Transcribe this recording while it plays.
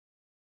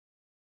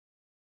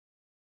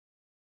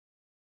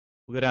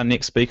We've got our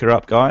next speaker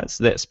up, guys.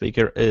 That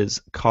speaker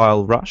is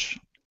Kyle Rush,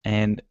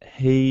 and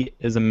he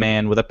is a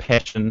man with a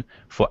passion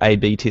for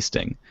A/B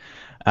testing.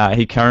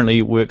 He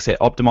currently works at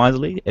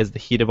Optimizely as the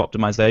head of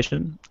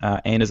optimization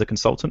and as a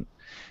consultant.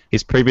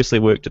 He's previously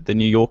worked at the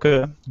New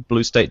Yorker,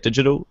 Blue State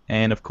Digital,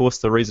 and of course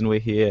the reason we're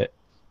here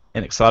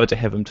and excited to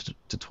have him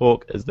to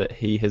talk is that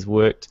he has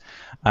worked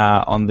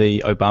on the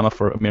Obama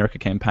for America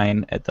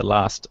campaign at the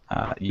last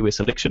US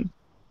election.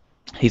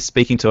 He's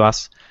speaking to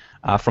us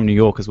from New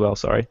York as well,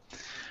 sorry.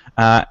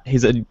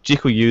 He's a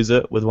Jekyll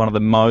user with one of the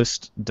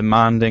most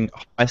demanding,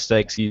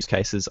 high-stakes use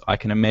cases I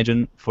can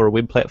imagine for a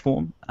web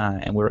platform,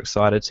 and we're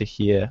excited to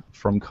hear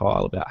from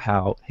Kyle about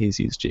how he's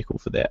used Jekyll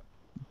for that.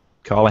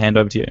 Kyle, I hand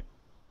over to you.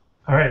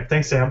 All right,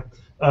 thanks, Sam.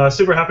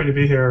 Super happy to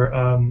be here.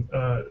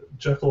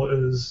 Jekyll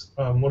is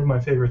one of my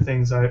favorite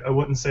things. I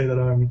wouldn't say that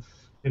I'm,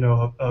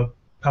 a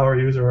power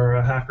user or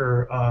a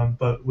hacker,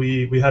 but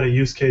we had a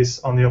use case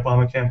on the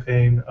Obama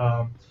campaign.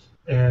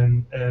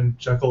 And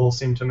Jekyll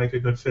seemed to make a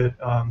good fit,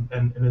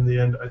 and in the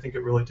end, I think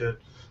it really did.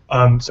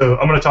 So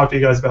I'm going to talk to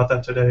you guys about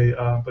that today,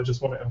 but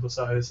just want to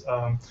emphasize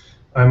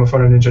I'm a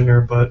front-end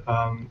engineer, but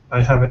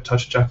I haven't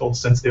touched Jekyll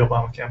since the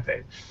Obama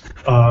campaign,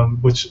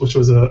 which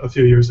was a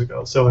few years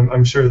ago. So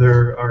I'm sure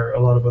there are a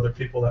lot of other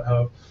people that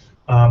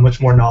have much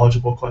more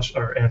knowledgeable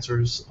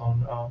answers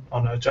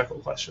on Jekyll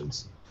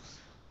questions.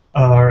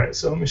 All right,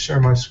 so let me share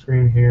my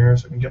screen here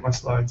so I can get my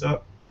slides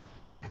up.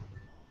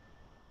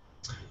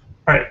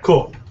 All right,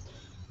 cool.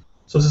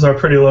 So this is our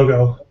pretty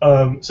logo.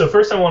 So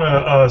first I want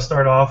to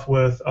start off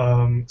with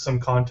some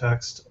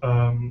context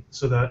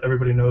so that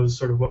everybody knows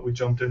sort of what we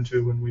jumped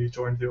into when we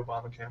joined the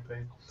Obama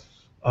campaign.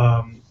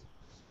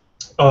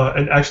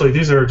 And actually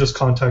these are just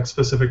context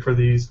specific for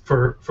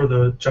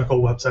the Jekyll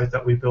website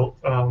that we built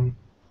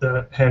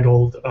that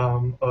handled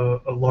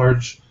a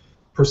large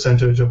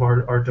percentage of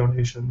our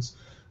donations.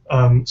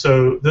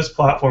 So this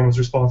platform was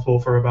responsible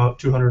for about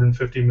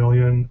 $250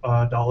 million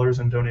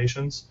in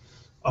donations.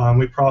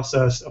 We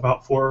processed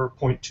about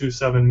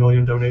 4.27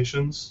 million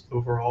donations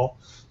overall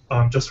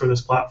just for this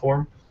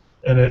platform,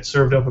 and it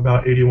served up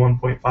about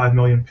 81.5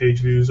 million page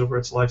views over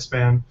its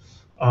lifespan,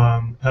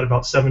 had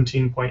about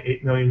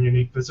 17.8 million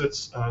unique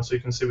visits, so you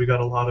can see we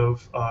got a lot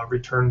of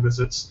return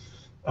visits,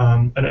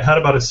 and it had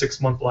about a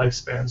 6-month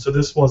lifespan. So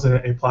this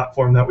wasn't a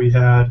platform that we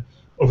had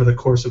over the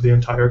course of the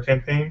entire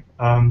campaign.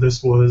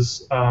 This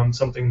was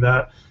something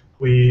that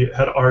we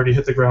had already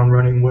hit the ground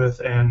running with,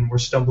 and we're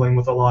stumbling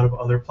with a lot of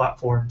other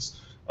platforms.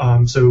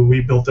 So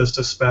we built this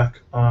to spec,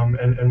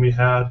 and we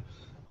had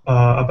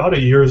about a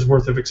year's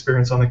worth of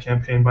experience on the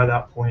campaign by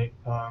that point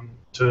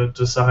to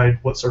decide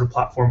what sort of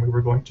platform we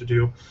were going to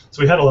do.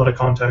 So we had a lot of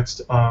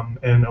context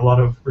and a lot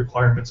of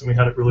requirements, and we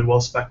had it really well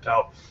spec'd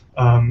out.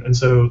 And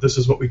so this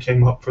is what we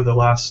came up for the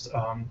last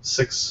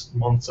 6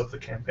 months of the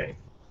campaign.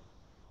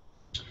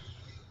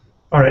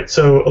 All right,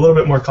 so a little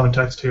bit more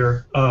context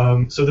here.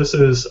 So this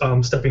is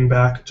stepping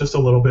back just a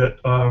little bit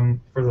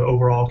for the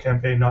overall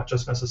campaign, not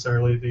just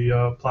necessarily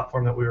the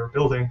platform that we were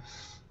building.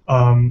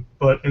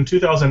 But in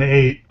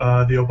 2008,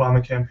 the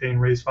Obama campaign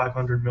raised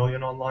 $500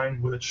 million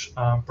online, which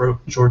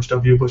broke George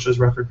W. Bush's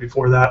record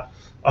before that,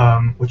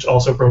 which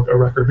also broke a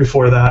record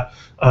before that.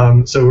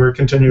 So we're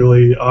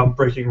continually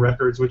breaking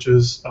records, which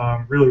is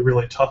really,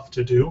 really tough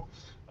to do.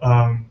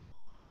 I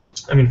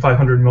mean,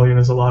 $500 million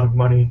is a lot of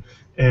money,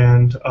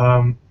 and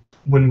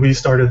when we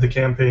started the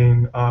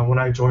campaign, when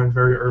I joined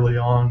very early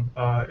on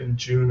in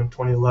June of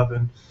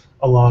 2011,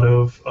 a lot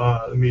of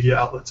media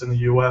outlets in the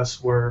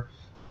U.S. were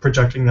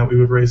projecting that we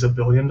would raise $1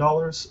 billion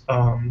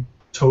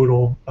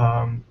total.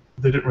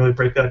 They didn't really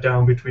break that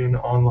down between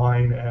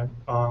online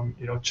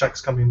and checks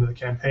coming into the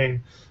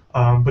campaign,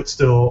 but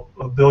still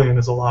 $1 billion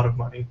is a lot of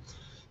money.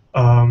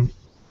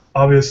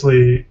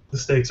 Obviously, the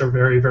stakes are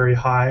very, very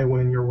high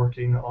when you're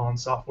working on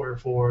software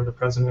for the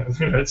President of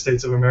the United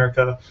States of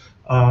America,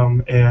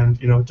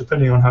 and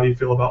depending on how you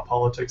feel about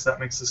politics, that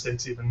makes the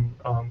stakes even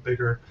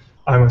bigger.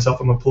 I myself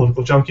am a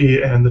political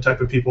junkie, and the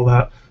type of people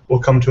that will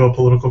come to a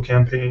political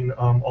campaign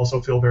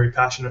also feel very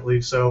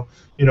passionately. So,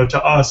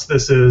 to us,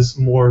 this is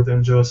more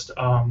than just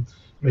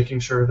making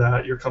sure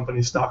that your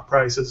company's stock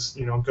price is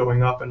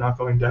going up and not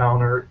going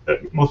down, or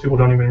most people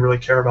don't even really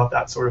care about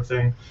that sort of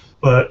thing.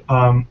 But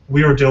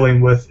we were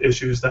dealing with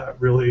issues that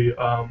really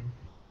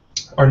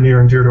are near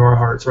and dear to our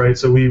hearts, right?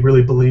 So we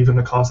really believe in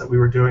the cause that we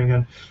were doing,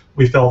 and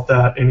we felt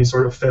that any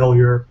sort of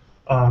failure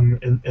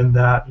in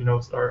that,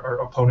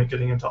 our opponent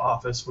getting into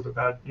office would have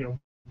had,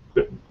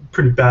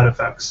 pretty bad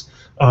effects.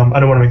 I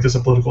don't want to make this a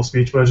political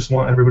speech, but I just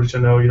want everybody to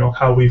know,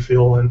 how we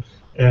feel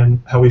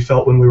and how we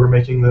felt when we were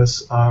making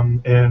this,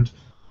 and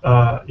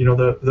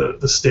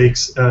the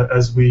stakes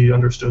as we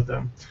understood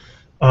them.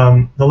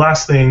 The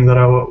last thing that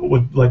I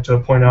would like to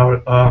point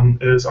out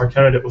is our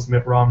candidate was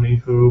Mitt Romney,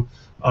 who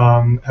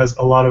has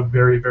a lot of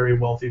very, very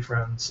wealthy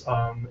friends,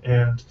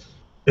 and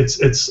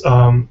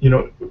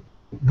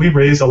we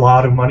raised a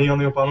lot of money on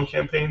the Obama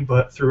campaign,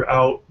 but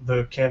throughout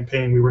the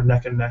campaign we were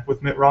neck and neck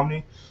with Mitt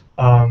Romney,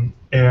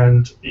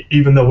 and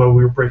even though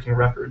we were breaking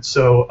records.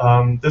 So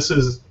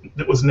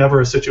it was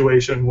never a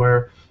situation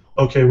where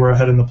okay, we're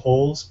ahead in the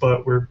polls,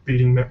 but we're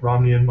beating Mitt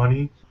Romney in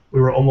money. We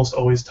were almost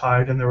always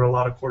tied, and there were a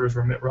lot of quarters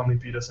where Mitt Romney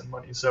beat us in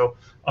money. So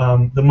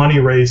the money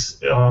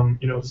race,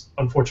 is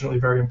unfortunately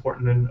very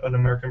important in an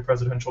American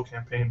presidential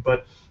campaign.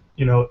 But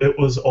it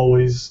was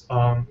always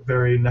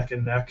very neck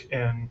and neck,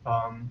 and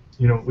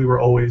we were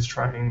always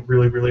trying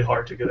really, really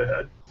hard to get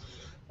ahead.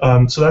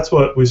 So that's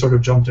what we sort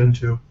of jumped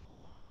into.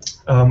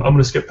 I'm going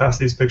to skip past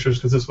these pictures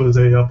because this was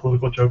a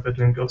political joke that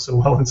didn't go so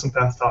well in some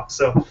past talks.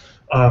 So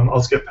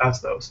I'll skip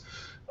past those.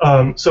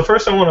 So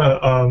first I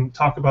want to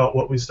talk about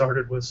what we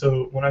started with.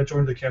 So when I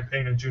joined the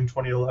campaign in June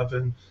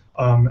 2011,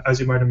 as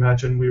you might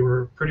imagine, we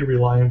were pretty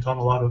reliant on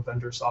a lot of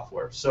vendor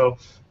software. So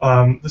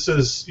this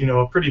is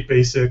a pretty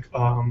basic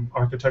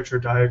architecture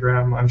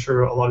diagram. I'm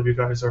sure a lot of you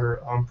guys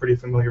are pretty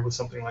familiar with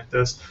something like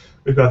this.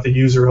 We've got the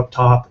user up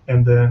top,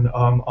 and then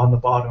on the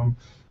bottom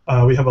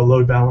we have a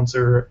load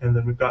balancer, and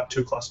then we've got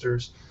two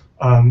clusters.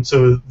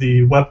 So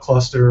the web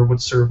cluster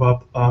would serve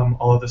up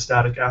all of the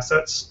static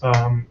assets,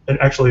 and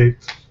actually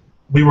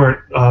we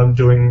weren't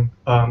doing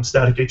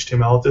static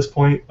HTML at this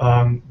point.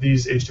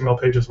 These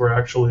HTML pages were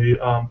actually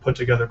put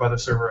together by the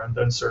server and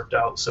then served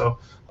out. So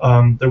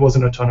there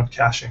wasn't a ton of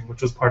caching,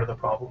 which was part of the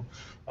problem.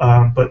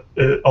 But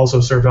it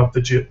also served up the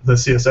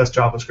CSS,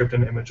 JavaScript,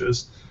 and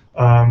images.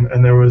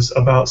 And there was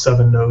about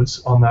 7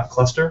 nodes on that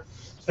cluster.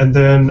 And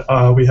then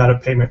we had a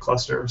payment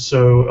cluster.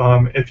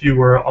 So if you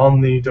were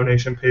on the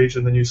donation page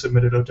and then you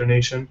submitted a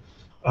donation,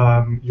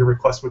 your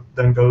request would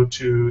then go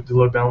to the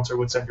load balancer,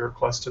 would send your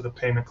request to the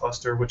payment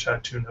cluster, which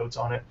had 2 nodes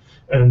on it,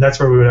 and that's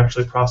where we would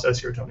actually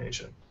process your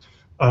donation.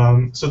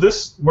 So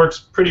this works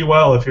pretty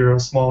well if you're a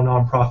small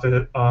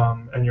nonprofit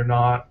and you're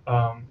not,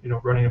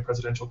 running a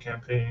presidential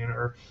campaign,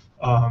 or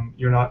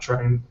you're not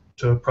trying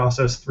to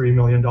process $3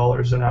 million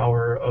an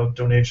hour of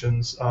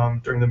donations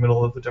during the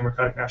middle of the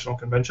Democratic National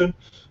Convention.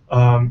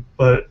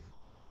 But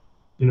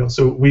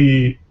so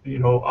we,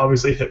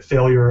 obviously hit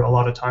failure a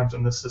lot of times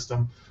in this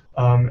system.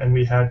 And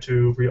we had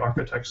to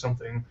re-architect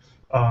something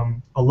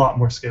a lot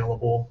more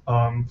scalable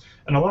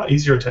and a lot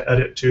easier to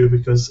edit too,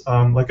 because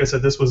like I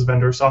said, this was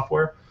vendor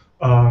software,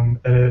 and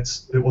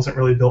it wasn't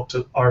really built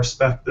to our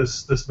spec.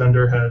 This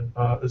vendor had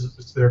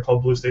they're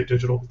called Blue State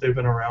Digital. They've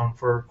been around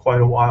for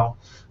quite a while,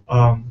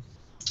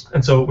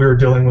 and so we were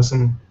dealing with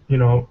some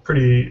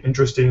pretty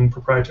interesting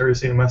proprietary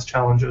CMS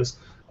challenges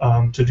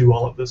to do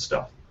all of this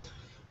stuff.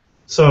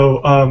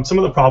 So some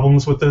of the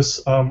problems with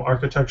this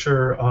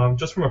architecture,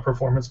 just from a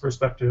performance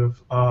perspective,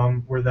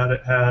 were that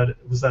it had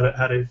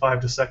a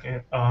 5 to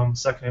second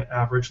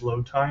average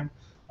load time,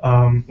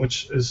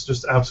 which is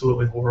just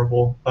absolutely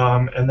horrible.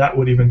 And that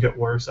would even get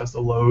worse as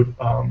the load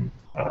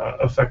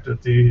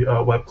affected the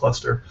web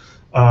cluster.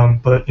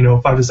 But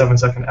 5 to 7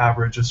 second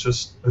average is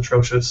just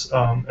atrocious,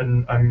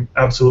 and I'm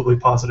absolutely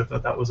positive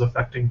that that was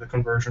affecting the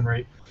conversion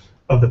rate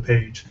of the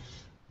page.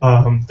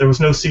 There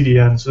was no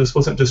CDN, so this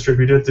wasn't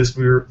distributed. These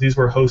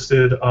were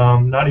hosted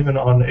not even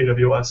on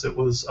AWS. It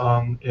was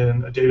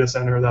in a data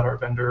center that our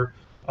vendor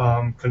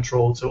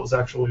controlled. So it was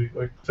actually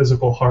like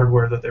physical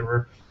hardware that they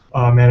were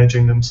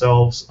managing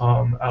themselves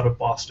out of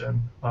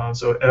Boston.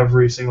 So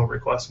every single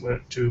request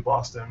went to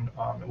Boston.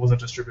 It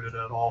wasn't distributed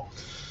at all.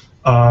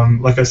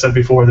 Like I said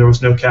before, there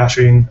was no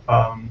caching.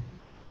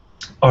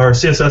 Our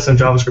CSS and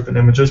JavaScript and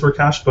images were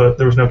cached, but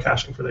there was no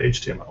caching for the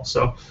HTML.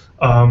 So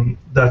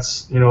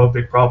that's a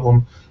big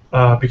problem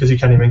because you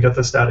can't even get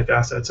the static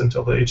assets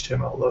until the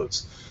HTML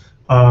loads.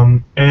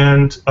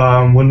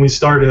 When we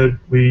started,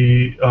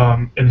 we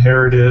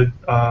inherited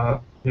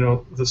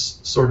this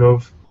sort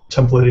of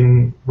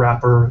templating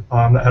wrapper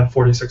that had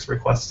 46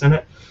 requests in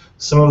it.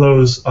 Some of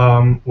those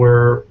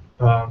were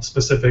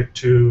specific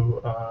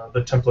to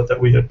the template that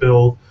we had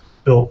built,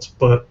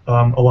 but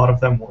a lot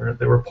of them weren't.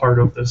 They were part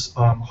of this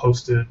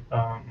hosted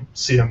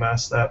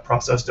CMS that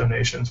processed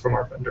donations from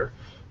our vendor.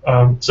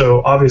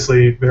 So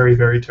obviously very,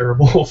 very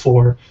terrible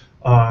for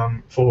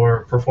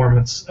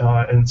performance,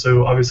 and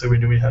so obviously we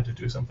knew we had to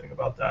do something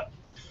about that.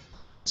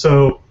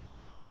 So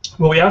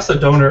what we asked the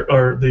donor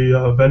or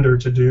the vendor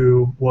to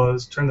do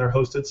was turn their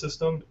hosted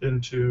system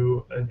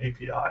into an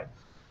API.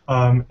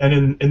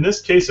 And in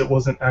this case, it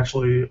wasn't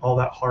actually all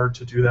that hard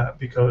to do that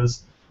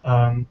because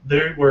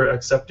they were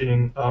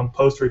accepting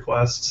post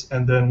requests,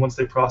 and then once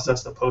they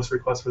processed the post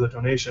request for the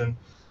donation,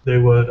 they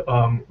would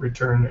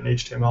return an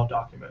HTML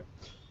document.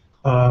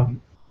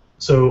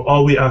 So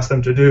all we asked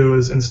them to do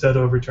is, instead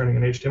of returning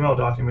an HTML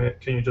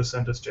document, can you just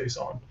send us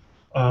JSON?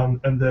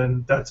 And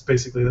then that's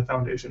basically the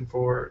foundation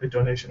for a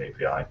donation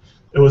API.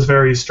 It was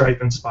very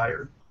Stripe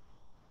inspired.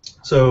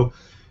 So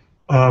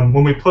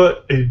when we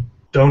put a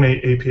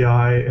donate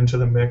API into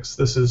the mix,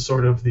 this is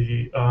sort of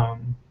the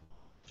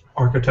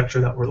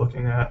architecture that we're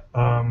looking at.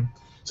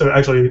 So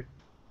actually,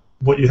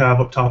 what you have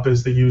up top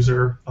is the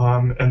user,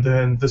 and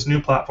then this new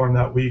platform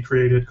that we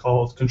created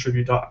called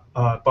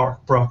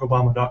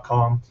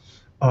contribute.barackobama.com.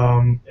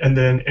 And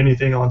then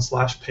anything on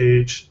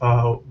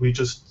 /page, we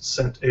just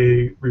sent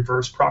a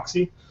reverse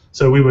proxy.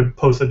 So we would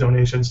post the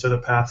donations to the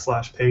path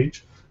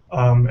 /page,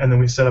 and then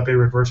we set up a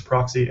reverse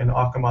proxy in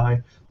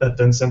Akamai that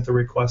then sent the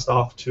request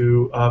off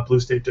to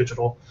Blue State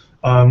Digital.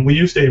 We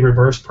used a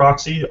reverse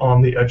proxy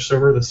on the Edge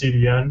server, the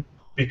CDN,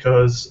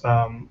 because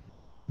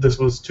this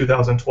was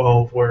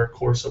 2012 where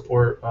core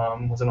support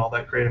wasn't all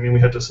that great. I mean, we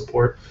had to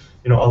support,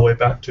 all the way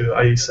back to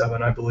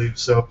IE7, I believe.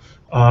 So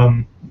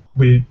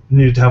we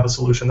needed to have a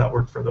solution that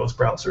worked for those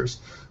browsers.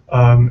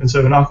 And so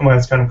in Akamai,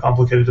 it's kind of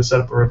complicated to set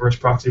up a reverse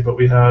proxy, but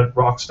we had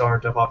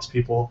rockstar DevOps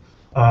people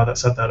that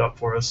set that up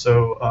for us.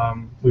 So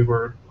we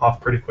were off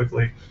pretty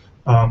quickly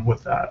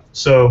with that.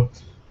 So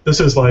this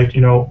is like,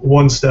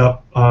 one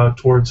step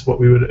towards what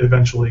we would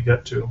eventually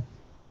get to.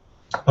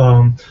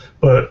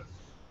 But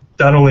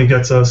that only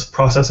gets us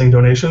processing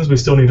donations. We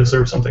still need to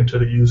serve something to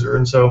the user.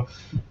 And so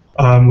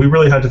we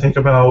really had to think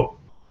about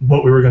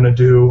what we were going to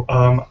do.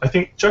 I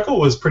think Jekyll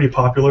was pretty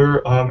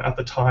popular at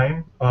the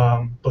time,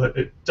 but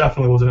it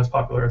definitely wasn't as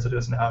popular as it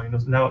is now.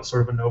 Now it's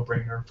sort of a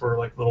no-brainer for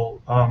like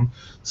little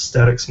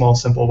static, small,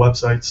 simple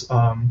websites.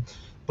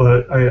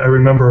 But I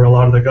remember a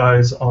lot of the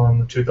guys on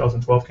the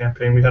 2012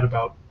 campaign. We had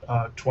about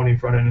 20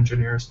 front-end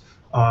engineers.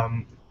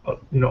 A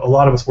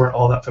lot of us weren't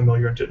all that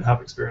familiar and didn't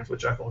have experience with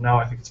Jekyll. Now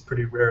I think it's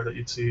pretty rare that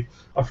you'd see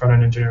a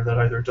front-end engineer that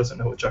either doesn't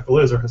know what Jekyll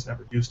is or has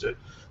never used it.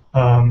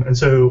 And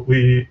so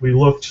we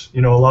looked, a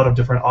lot of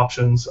different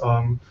options.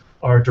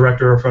 Our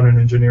director of front-end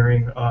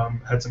engineering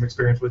had some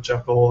experience with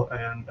Jekyll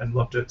and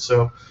loved it.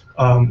 So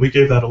we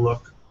gave that a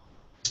look.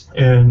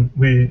 And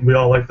we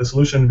all like the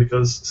solution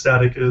because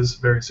static is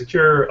very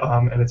secure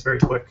and it's very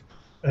quick.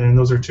 And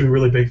those are two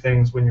really big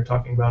things when you're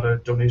talking about a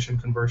donation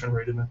conversion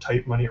rate in a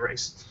tight money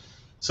race.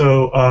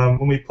 So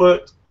when we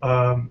put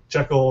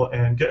Jekyll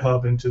and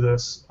GitHub into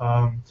this,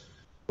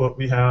 what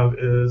we have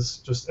is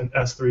just an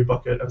S3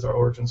 bucket as our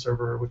origin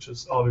server, which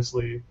is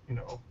obviously,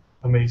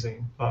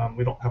 amazing.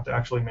 We don't have to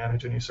actually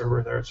manage any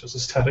server there. It's just a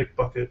static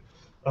bucket,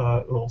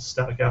 little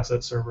static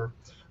asset server.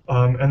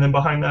 And then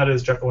behind that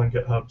is Jekyll and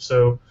GitHub.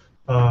 So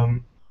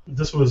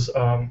this was,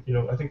 I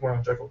think we're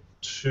on Jekyll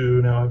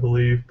 2 now, I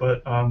believe,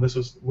 but this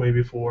was way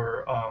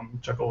before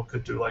Jekyll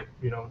could do like,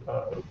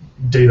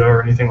 data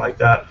or anything like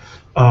that.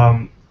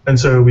 And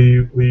so we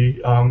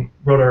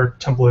wrote our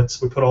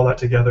templates, we put all that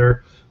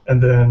together,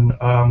 and then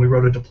we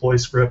wrote a deploy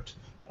script,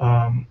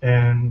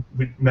 and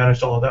we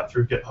managed all of that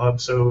through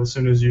GitHub. So as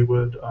soon as you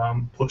would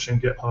push in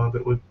GitHub,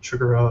 it would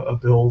trigger a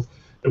build.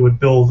 It would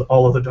build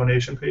all of the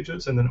donation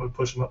pages, and then it would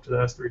push them up to the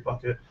S3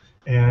 bucket.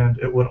 And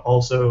it would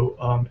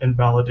also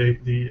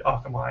invalidate the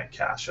Akamai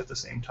cache at the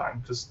same time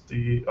because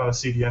the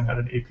CDN had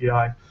an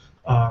API.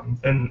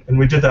 And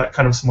we did that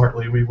kind of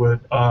smartly. We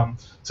would,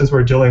 since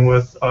we're dealing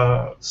with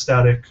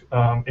static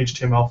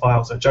HTML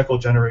files that Jekyll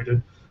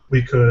generated,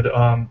 we could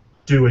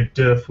do a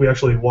diff. We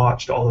actually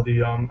watched all of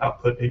the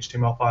output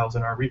HTML files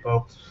in our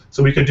repo.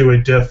 So we could do a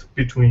diff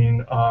between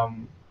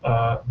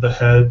the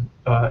head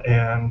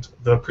and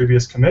the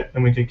previous commit,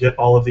 and we could get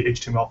all of the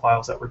HTML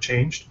files that were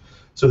changed.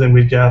 So then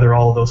we'd gather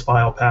all of those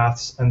file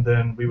paths, and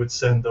then we would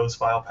send those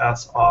file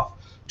paths off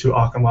to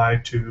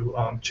Akamai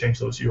to change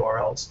those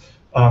URLs.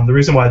 The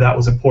reason why that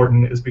was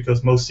important is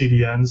because most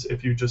CDNs,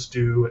 if you just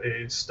do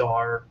a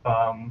star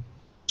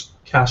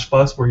cache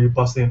bus where you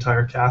bus the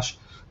entire cache,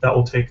 that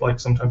will take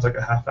sometimes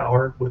a half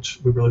hour, which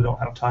we really don't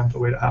have time to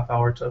wait a half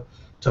hour to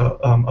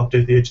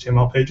update the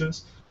HTML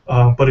pages.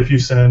 But if you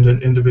send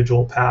an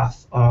individual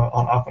path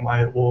on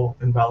Akamai, it will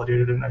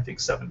invalidate it in, I think,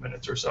 7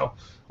 minutes or so,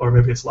 or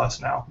maybe it's less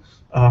now.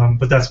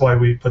 But that's why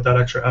we put that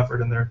extra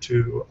effort in there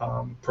to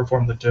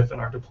perform the diff in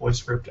our deploy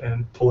script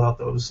and pull out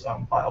those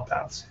file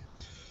paths.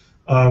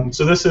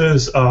 So this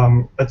is,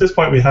 at this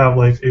point, we have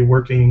a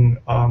working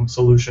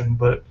solution,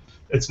 but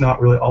it's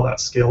not really all that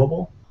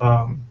scalable.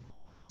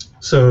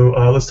 So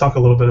let's talk a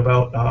little bit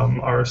about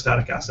our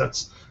static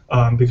assets.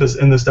 Because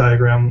in this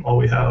diagram, all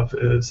we have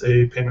is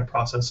a payment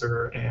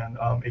processor and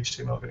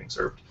HTML getting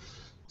served.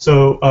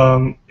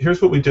 So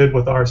here's what we did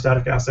with our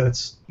static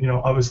assets.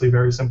 Obviously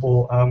very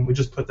simple. We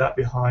just put that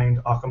behind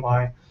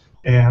Akamai,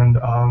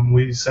 and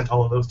we sent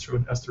all of those through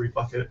an S3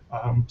 bucket.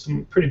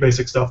 Some pretty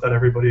basic stuff that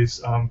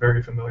everybody's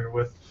very familiar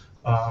with.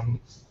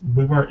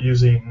 We weren't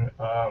using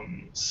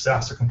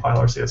Sass or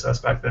compiler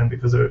CSS back then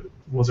because it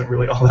wasn't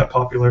really all that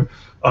popular.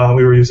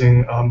 We were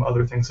using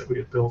other things that we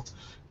had built.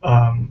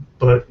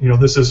 But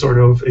this is sort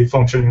of a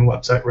functioning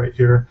website right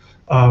here.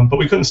 But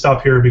we couldn't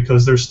stop here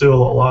because there's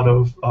still a lot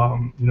of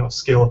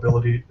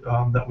scalability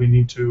that we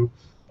need to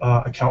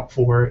account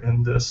for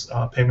in this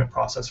payment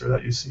processor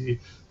that you see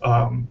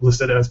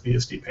listed as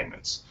BSD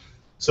payments.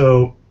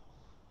 So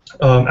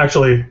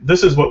actually,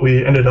 this is what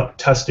we ended up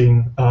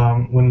testing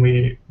when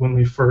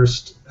we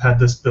first had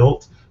this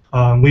built.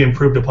 We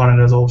improved upon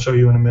it, as I'll show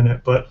you in a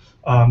minute. But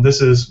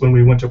this is when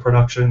we went to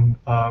production.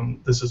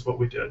 This is what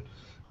we did.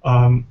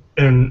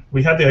 And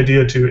we had the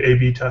idea to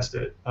A/B test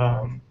it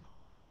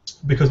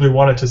because we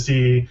wanted to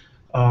see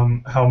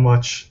how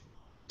much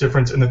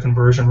difference in the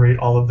conversion rate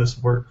all of this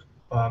work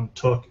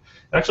took.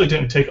 It actually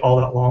didn't take all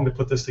that long to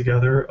put this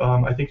together.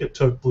 I think it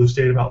took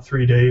BlueState about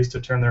 3 days to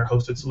turn their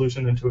hosted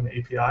solution into an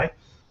API,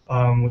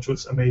 which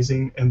was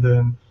amazing. And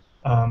then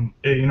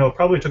it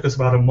probably took us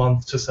about a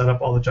month to set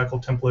up all the Jekyll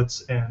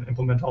templates and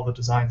implement all the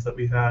designs that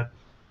we had.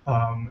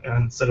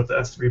 and set up the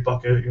S3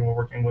 bucket. We're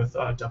working with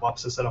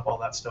DevOps to set up all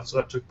that stuff. So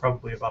that took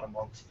probably about a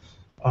month,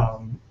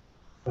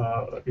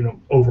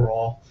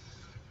 overall.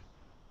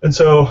 And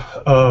so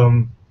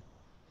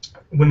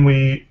when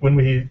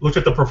we looked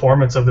at the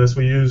performance of this,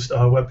 we used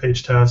web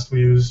page test. We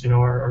used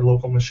our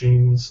local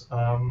machines.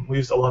 We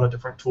used a lot of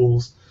different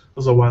tools. It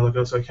was a while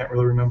ago, so I can't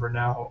really remember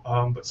now.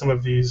 But some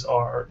of these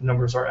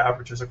numbers are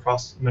averages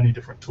across many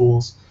different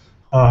tools.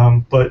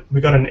 But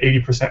we got an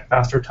 80%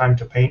 faster time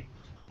to paint.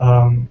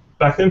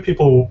 Back then,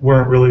 people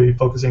weren't really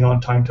focusing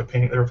on time to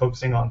paint; they were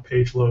focusing on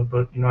page load.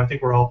 But I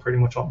think we're all pretty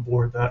much on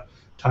board that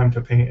time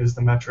to paint is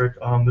the metric.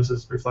 This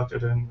is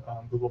reflected in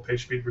Google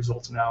PageSpeed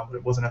results now, but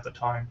it wasn't at the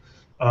time.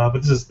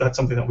 But that's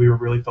something that we were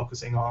really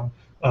focusing on.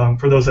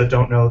 For those that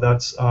don't know,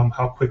 that's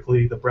how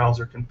quickly the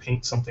browser can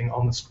paint something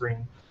on the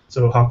screen.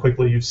 So how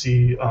quickly you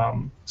see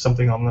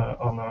something on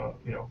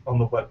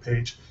the web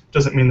page.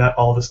 Doesn't mean that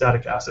all the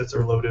static assets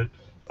are loaded,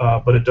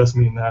 but it does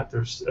mean that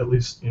there's at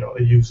least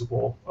a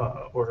usable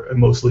or a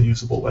mostly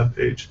usable web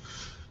page.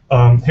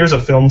 Here's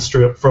a film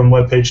strip from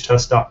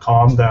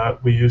webpagetest.com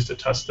that we used to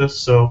test this.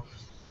 So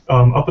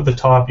up at the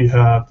top you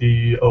have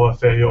the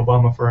OFA,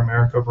 Obama for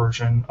America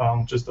version,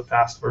 which is the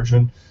fast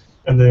version,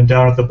 and then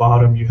down at the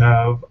bottom you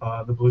have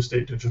the Blue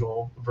State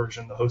Digital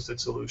version, the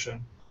hosted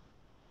solution.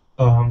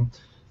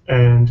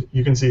 And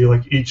you can see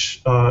like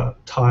each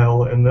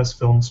tile in this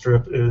film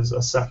strip is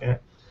a second.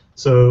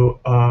 So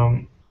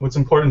what's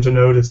important to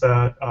note is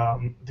that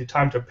the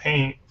time to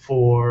paint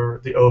for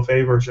the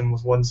OFA version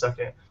was 1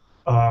 second,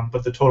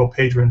 but the total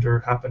page render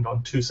happened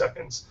on 2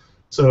 seconds.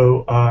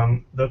 So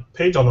the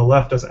page on the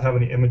left doesn't have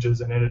any images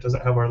in it. It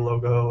doesn't have our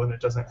logo, and it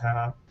doesn't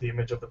have the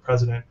image of the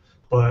president.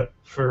 But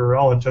for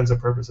all intents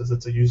and purposes,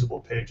 it's a usable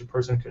page. A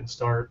person can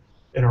start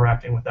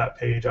interacting with that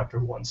page after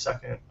 1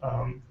 second.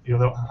 They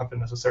don't have to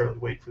necessarily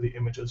wait for the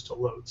images to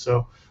load.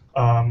 So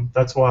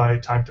that's why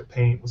time to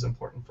paint was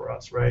important for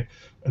us, right?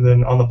 And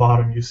then on the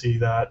bottom, you see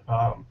that,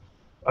 and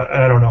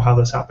I don't know how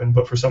this happened,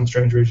 but for some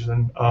strange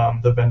reason,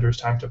 the vendor's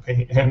time to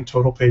paint and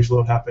total page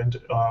load happened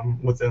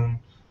within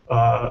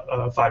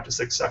 5 to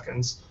 6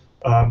 seconds.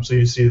 So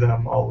you see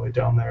them all the way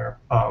down there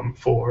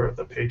for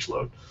the page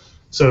load.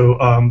 So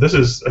this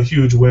is a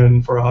huge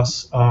win for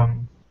us.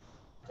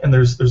 And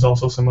there's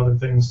also some other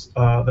things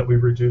that we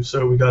reduced.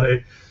 So we got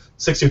a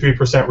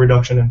 63%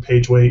 reduction in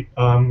page weight,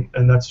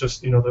 and that's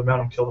just the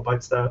amount of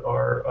kilobytes that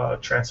are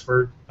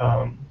transferred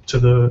to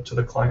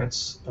the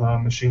client's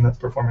machine that's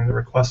performing the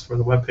request for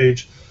the web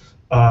page.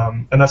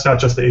 And that's not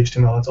just the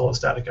HTML; it's all the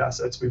static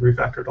assets. We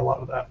refactored a lot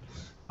of that.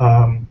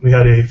 We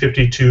had a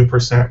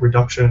 52%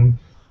 reduction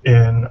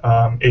in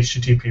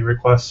HTTP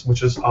requests,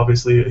 which is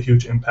obviously a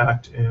huge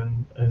impact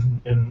in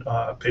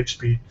page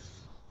speed.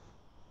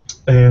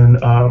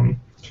 And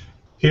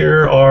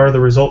here are the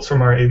results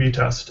from our A/B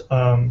test.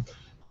 I'm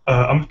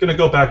going to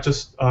go back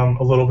just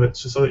a little bit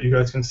just so that you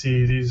guys can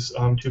see these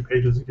 2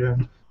 pages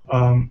again.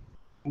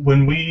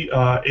 When we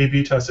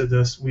A/B tested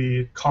this,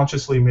 we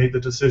consciously made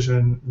the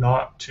decision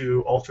not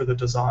to alter the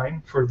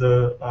design for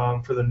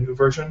the new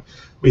version.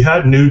 We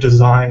had new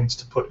designs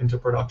to put into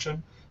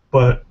production,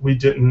 but we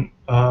didn't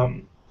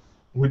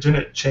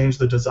change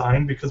the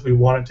design because we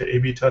wanted to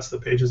A/B test the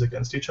pages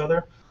against each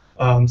other.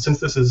 Since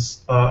this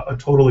is a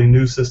totally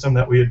new system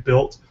that we had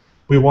built,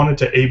 we wanted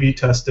to A/B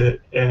test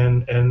it,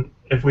 and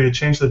if we had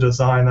changed the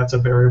design, that's a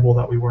variable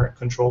that we weren't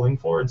controlling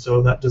for, and so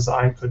that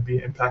design could be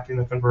impacting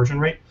the conversion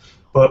rate.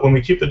 But when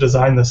we keep the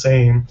design the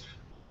same,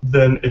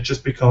 then it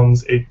just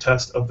becomes a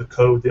test of the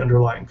code, the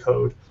underlying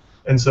code.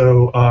 And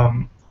so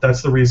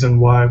that's the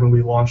reason why when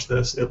we launched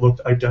this, it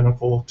looked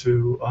identical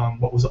to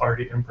what was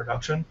already in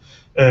production.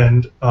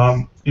 And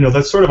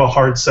that's sort of a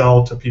hard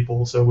sell to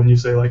people. So when you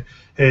say like,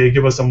 hey,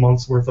 give us a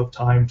month's worth of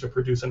time to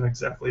produce an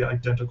exactly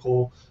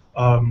identical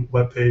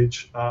web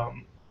page,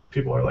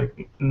 people are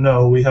like,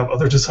 no, we have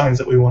other designs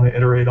that we want to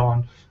iterate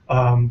on.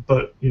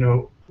 But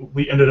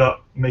we ended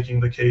up making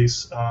the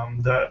case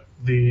that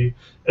the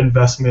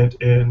investment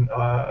in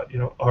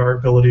our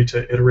ability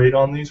to iterate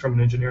on these from an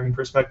engineering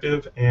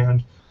perspective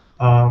and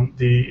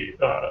the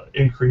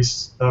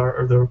increase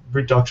or the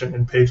reduction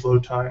in page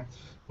load time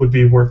would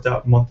be worth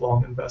that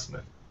month-long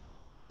investment.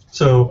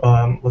 So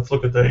let's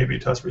look at the A/B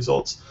test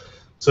results.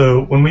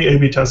 So when we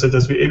A/B tested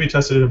this, we A/B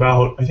tested it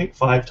about, I think,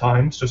 5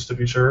 times just to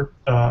be sure.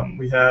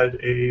 We had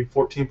a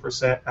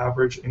 14%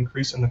 average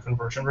increase in the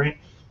conversion rate.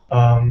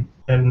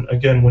 And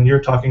again, when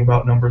you're talking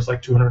about numbers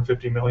like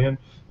 250 million,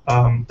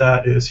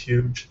 that is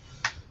huge.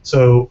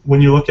 So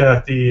when you look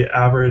at the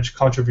average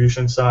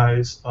contribution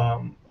size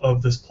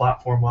of this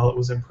platform while it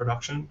was in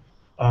production,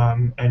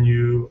 and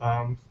you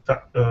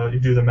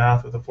do the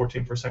math with a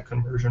 14%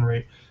 conversion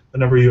rate, the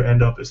number you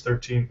end up is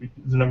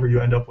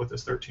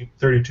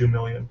 32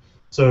 million.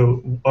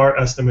 So our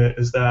estimate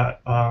is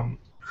that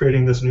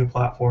creating this new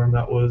platform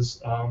that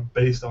was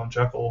based on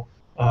Jekyll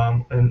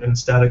and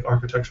static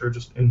architecture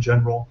just in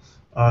general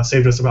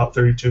saved us about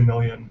 32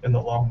 million in the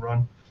long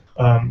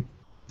run.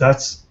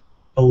 That's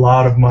a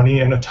lot of money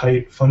in a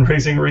tight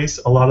fundraising race.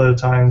 A lot of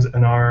the times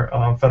in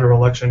our Federal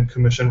Election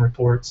Commission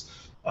reports,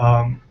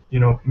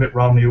 Mitt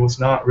Romney was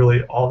not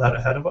really all that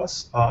ahead of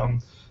us.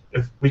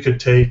 If we could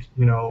take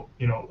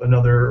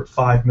another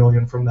 5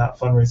 million from that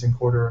fundraising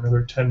quarter,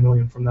 another 10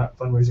 million from that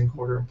fundraising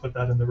quarter, and put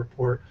that in the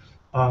report,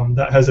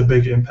 that has a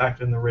big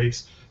impact in the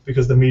race,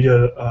 because the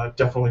media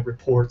definitely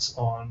reports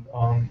on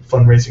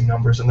fundraising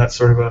numbers, and that's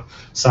sort of a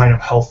sign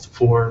of health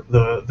for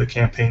the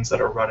campaigns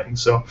that are running.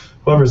 So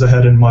whoever's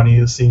ahead in money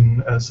is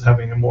seen as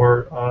having a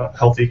more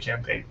healthy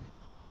campaign.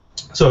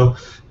 So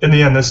in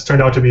the end, this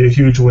turned out to be a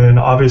huge win,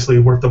 obviously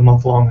worth a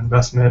month-long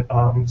investment.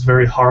 It's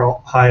very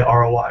high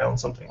ROI on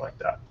something like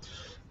that.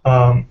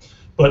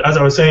 But as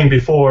I was saying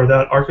before,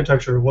 that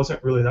architecture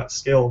wasn't really that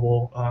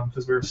scalable,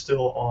 because we were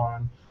still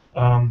on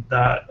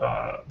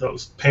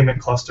those payment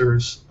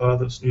clusters,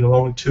 those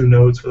only 2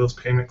 nodes for those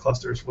payment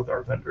clusters with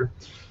our vendor.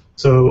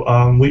 So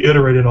we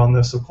iterated on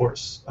this, of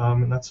course,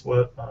 and that's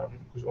what I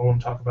want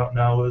to talk about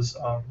now is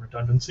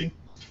redundancy.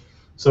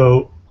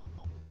 So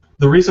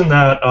the reason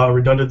that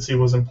redundancy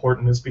was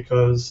important is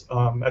because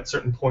at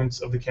certain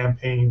points of the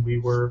campaign we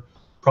were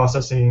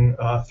processing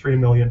 $3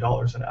 million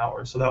an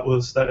hour. So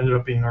that ended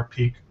up being our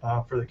peak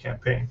for the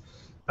campaign.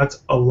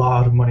 That's a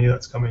lot of money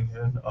that's coming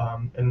in,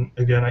 and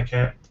again, I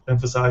can't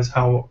emphasize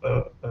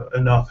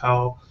enough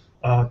how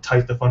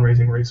tight the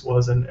fundraising race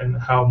was, and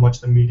how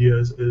much the media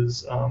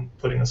is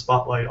putting a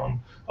spotlight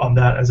on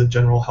that as a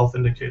general health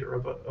indicator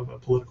of a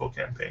political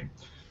campaign.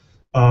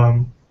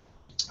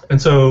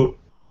 And so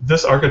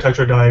this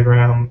architecture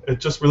diagram, it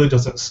just really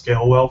doesn't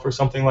scale well for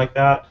something like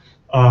that.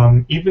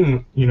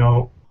 Even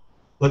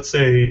let's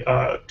say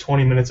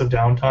 20 minutes of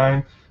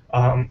downtime,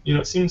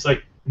 it seems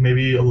like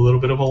maybe a little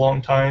bit of a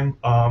long time,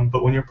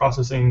 but when you're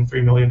processing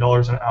 $3 million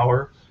an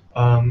hour,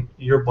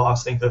 your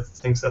boss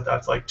thinks that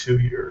that's like 2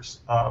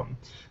 years.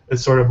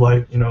 It's sort of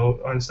like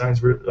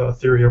Einstein's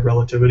theory of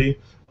relativity,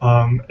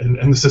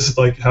 and this is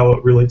like how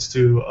it relates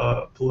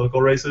to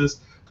political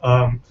races.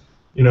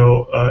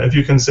 If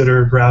you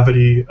consider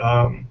gravity,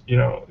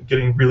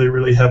 getting really,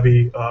 really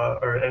heavy,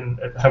 and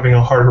having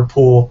a harder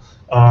pull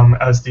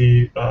as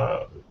the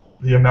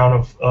amount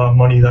of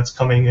money that's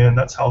coming in,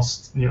 that's how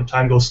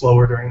time goes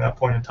slower during that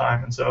point in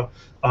time. And so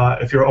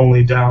if you're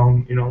only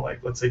down,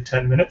 like let's say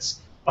 10 minutes,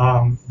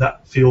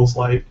 that feels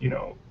like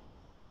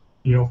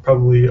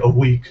probably a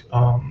week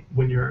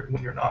when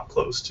you're not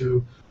close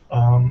to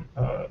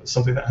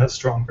something that has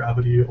strong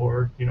gravity,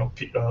 or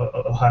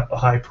a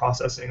high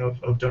processing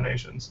of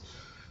donations.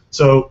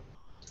 So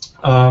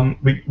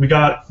we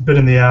got bit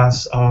in the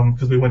ass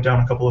because we went down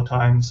a couple of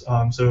times.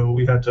 So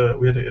we had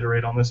to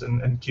iterate on this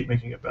and keep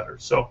making it better.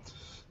 So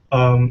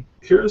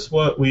here's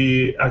what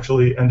we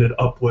actually ended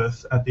up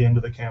with at the end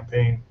of the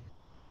campaign.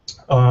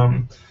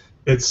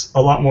 It's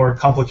a lot more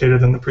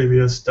complicated than the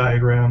previous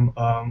diagram,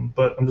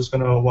 but I'm just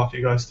going to walk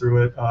you guys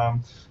through it.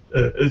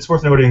 It's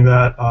worth noting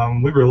that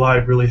we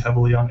relied really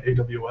heavily on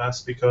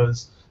AWS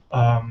because,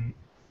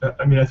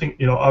 I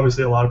think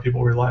obviously a lot of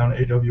people rely on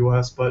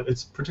AWS, but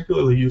it's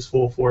particularly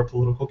useful for a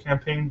political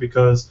campaign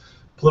because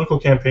political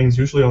campaigns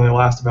usually only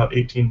last about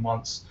 18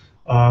 months.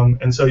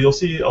 And so you'll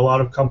see a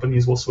lot of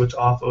companies will switch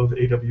off of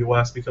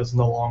AWS because in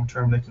the long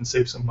term they can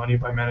save some money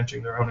by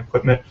managing their own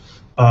equipment,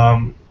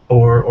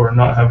 or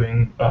not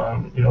having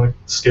like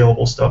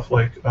scalable stuff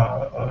like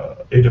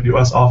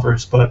AWS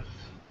offers. But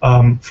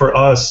for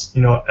us,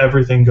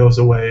 everything goes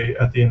away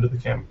at the end of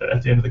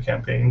the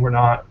campaign. We're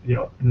not,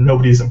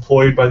 nobody's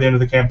employed by the end of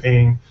the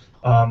campaign.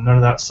 None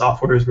of that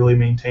software is really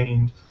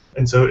maintained,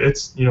 and so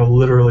it's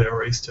literally a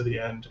race to the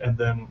end. And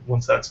then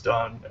once that's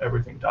done,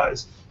 everything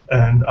dies.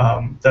 And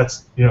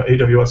that's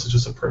AWS is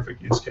just a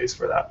perfect use case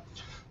for that.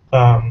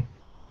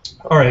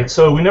 All right,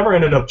 so we never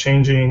ended up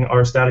changing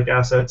our static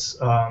assets.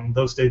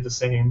 Those stayed the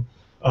same.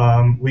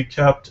 We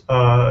kept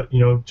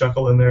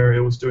Jekyll in there.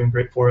 It was doing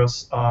great for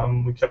us.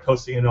 We kept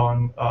hosting it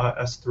on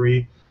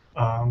S3,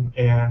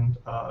 and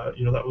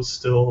that was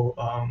still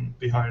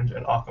behind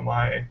an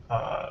Akamai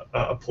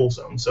pull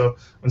zone. So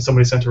when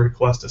somebody sent a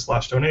request to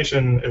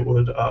 /donation, it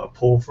would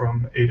pull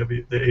from the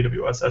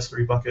AWS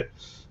S3 bucket.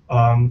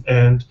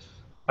 And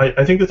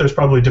I think that there's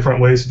probably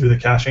different ways to do the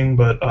caching,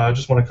 but I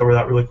just want to cover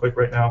that really quick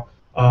right now.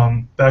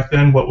 Back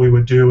then, what we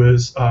would do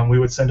is we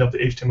would send up the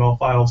HTML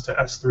files to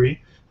S3,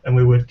 and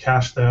we would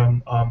cache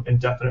them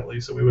indefinitely.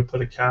 So we would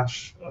put a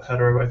cache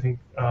header of, I think,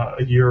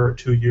 a year or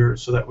 2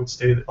 years, so that would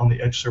stay on the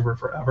Edge server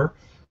forever.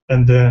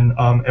 And then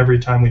every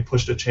time we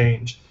pushed a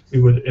change, we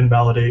would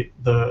invalidate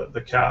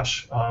the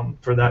cache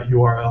for that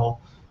URL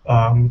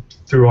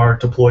through our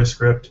deploy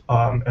script,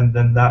 and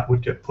then that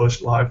would get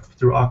pushed live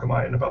through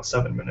Akamai in about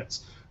 7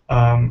 minutes.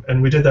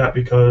 And we did that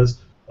because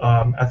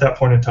at that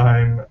point in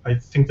time, I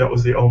think that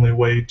was the only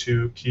way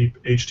to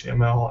keep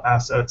HTML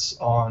assets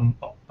on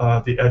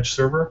the Edge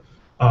server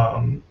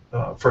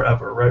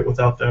forever, right?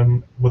 Without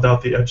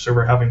the Edge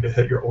server having to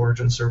hit your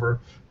origin server,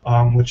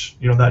 which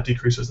that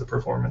decreases the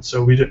performance.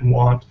 So we didn't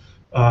want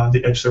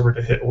the Edge server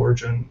to hit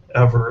origin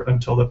ever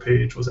until the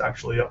page was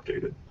actually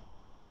updated.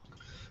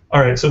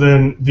 All right, so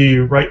then the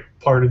right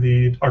part of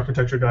the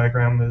architecture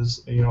diagram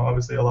is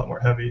obviously a lot more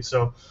heavy.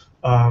 So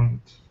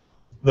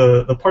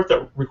the part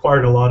that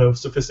required a lot of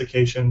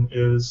sophistication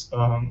is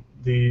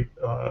the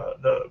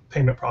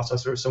payment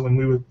processor. So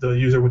when the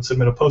user would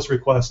submit a post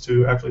request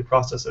to actually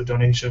process a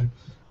donation,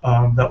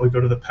 that would go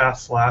to the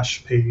path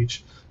 /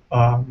 page,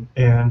 and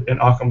in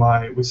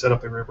Akamai we set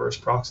up a reverse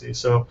proxy.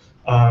 So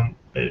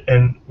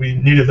and we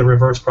needed the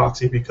reverse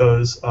proxy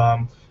because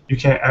you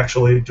can't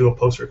actually do a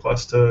post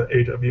request to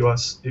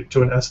AWS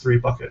to an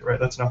S3 bucket, right?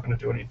 That's not going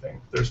to do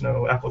anything. There's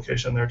no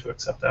application there to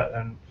accept that,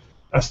 and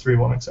S3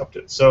 won't accept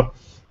it. So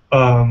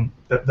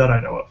that I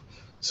know of.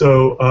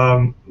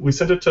 So we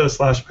sent it to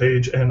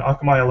 /page, and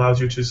Akamai allows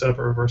you to set up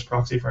a reverse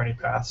proxy for any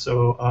path.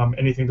 So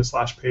anything to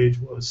 /page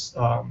was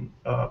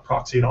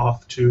proxied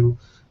off to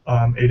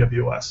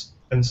AWS.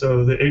 And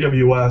so the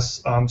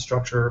AWS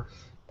structure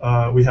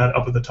we had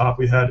up at the top,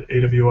 we had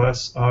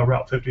AWS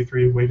Route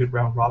 53 weighted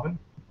round robin.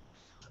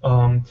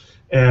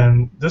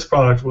 And this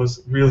product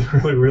was really,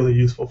 really, really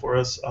useful for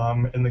us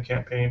in the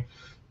campaign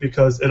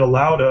because it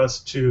allowed us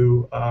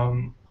to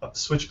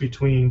switch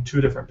between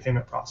 2 different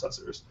payment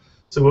processors.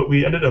 So what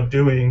we ended up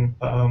doing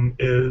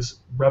is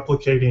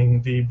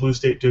replicating the Blue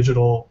State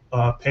Digital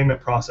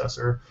payment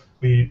processor.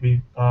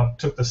 We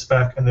took the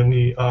spec and then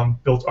we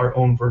built our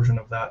own version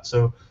of that.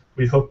 So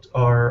we hooked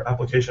our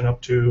application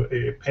up to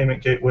a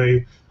payment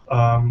gateway.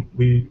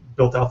 We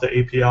built out the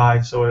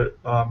API so it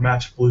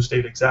matched Blue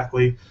State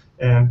exactly,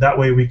 and that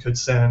way we could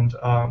send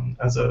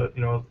as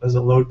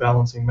a load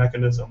balancing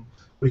mechanism.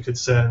 We could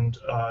send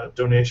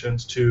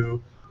donations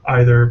to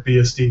either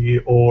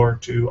BSD or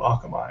to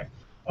Akamai.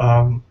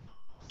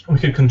 We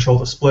could control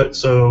the split,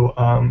 so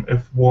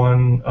if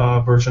one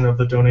version of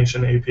the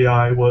donation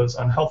API was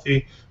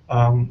unhealthy,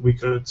 we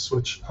could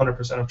switch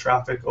 100% of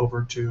traffic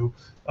over to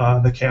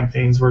the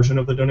campaign's version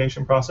of the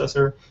donation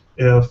processor.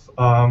 If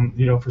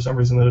for some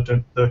reason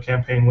the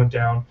campaign went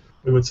down,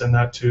 we would send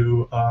that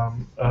to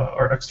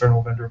our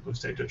external vendor, Blue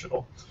State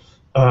Digital.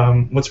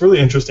 What's really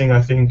interesting,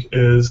 I think,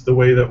 is the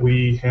way that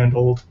we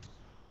handled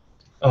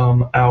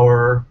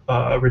our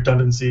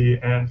redundancy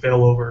and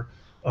failover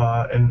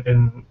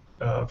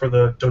for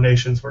the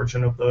donations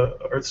version of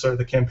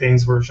the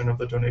campaigns version of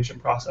the donation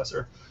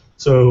processor.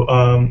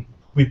 So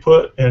we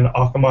put an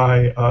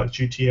Akamai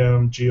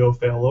GTM geo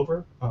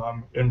failover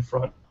in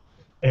front,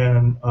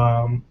 and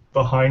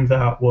behind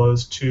that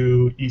was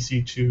 2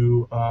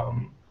 EC2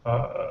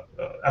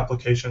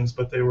 applications,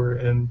 but they were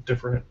in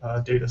different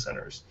data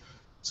centers.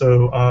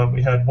 So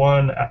we had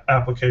one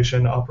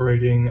application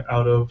operating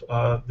out of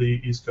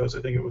the East Coast,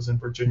 I think it was in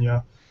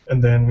Virginia,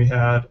 and then we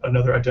had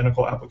another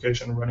identical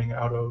application running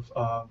out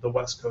of the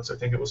West Coast, I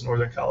think it was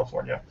Northern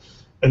California.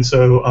 And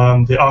so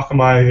the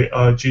Akamai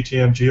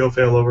GTM geo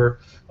failover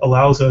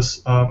allows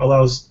us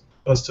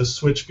to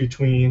switch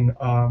between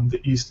the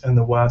East and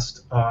the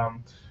West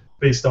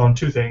based on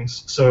 2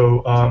 things.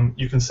 So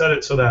you can set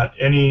it so that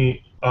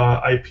any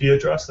IP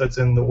address that's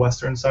in the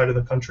western side of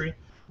the country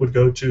would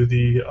go to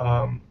the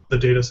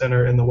data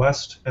center in the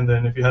west, and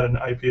then if you had an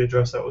IP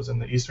address that was in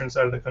the eastern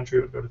side of the country,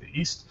 it would go to the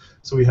east.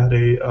 So we had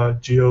a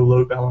geo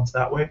load balance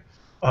that way.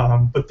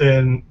 But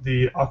then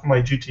the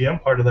Akamai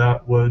GTM part of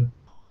that would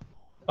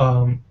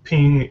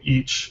ping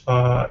each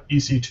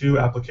EC2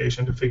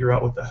 application to figure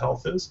out what the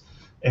health is.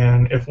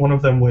 And if one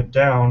of them went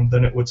down,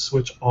 then it would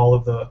switch all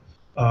of the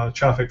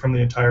traffic from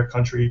the entire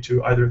country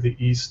to either the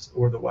east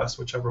or the west,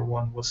 whichever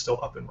one was still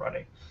up and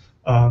running.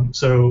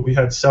 So we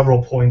had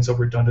several points of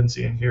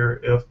redundancy in here.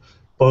 If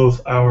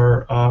both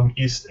our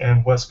East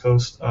and West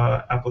Coast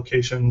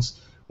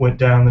applications went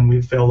down, then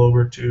we'd fail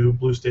over to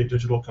Blue State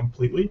Digital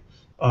completely.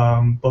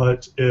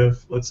 But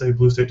if, let's say,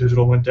 Blue State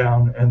Digital went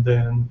down and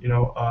then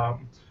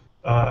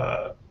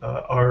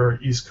our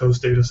East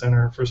Coast data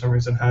center for some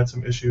reason had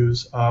some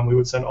issues, we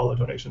would send all the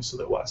donations to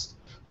the West.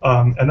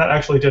 And that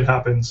actually did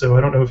happen. So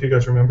I don't know if you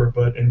guys remember,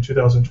 but in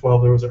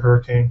 2012 there was a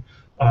hurricane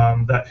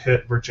that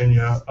hit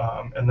Virginia,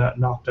 and that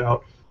knocked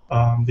out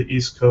the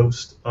East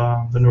Coast,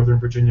 the Northern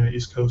Virginia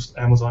East Coast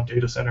Amazon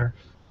data center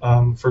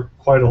for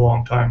quite a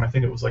long time. I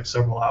think it was like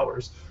several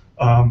hours.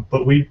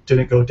 But we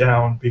didn't go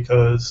down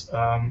because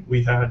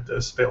we had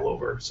this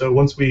failover. So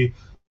once we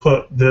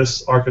put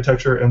this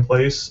architecture in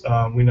place,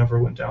 we never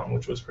went down,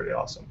 which was pretty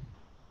awesome.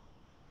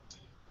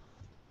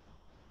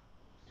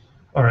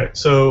 All right,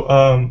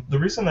 so the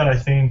reason that I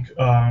think,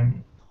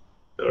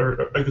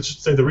 or I should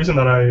say the reason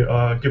that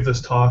I give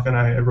this talk and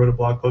I wrote a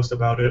blog post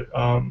about it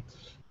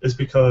is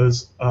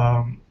because,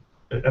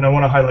 and I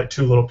want to highlight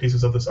 2 little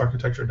pieces of this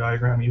architecture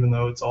diagram, even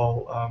though it's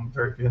all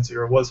very fancy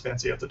or was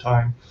fancy at the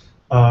time.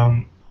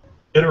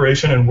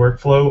 Iteration and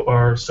workflow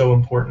are so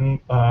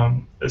important,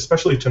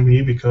 especially to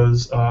me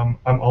because I'm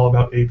all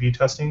about A/B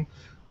testing.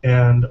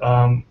 And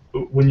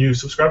when you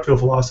subscribe to a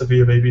philosophy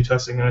of A/B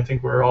testing, and I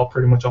think we're all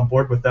pretty much on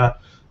board with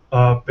that,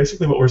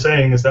 basically what we're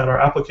saying is that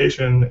our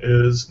application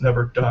is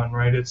never done,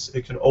 right?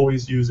 It can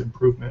always use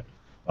improvement.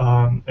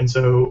 And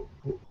so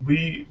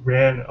we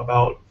ran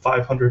about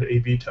 500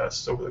 A/B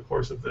tests over the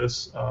course of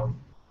this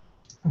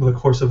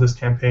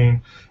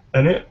campaign,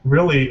 and it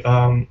really,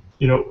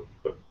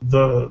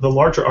 the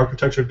larger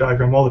architecture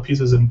diagram, all the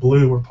pieces in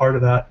blue were part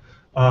of that,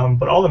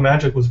 but all the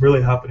magic was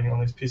really happening on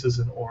these pieces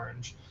in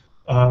orange.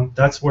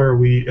 That's where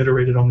we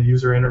iterated on the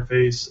user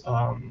interface,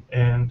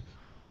 and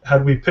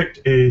had we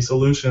picked a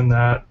solution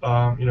that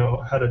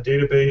had a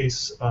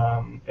database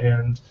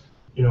and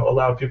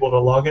allowed people to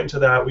log into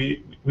that,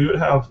 we would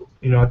have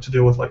to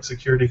deal with like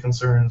security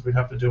concerns. We'd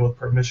have to deal with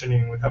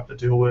permissioning. We'd have to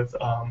deal with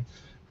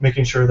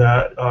making sure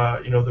that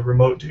the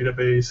remote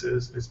database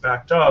is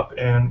backed up,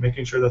 and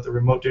making sure that the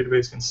remote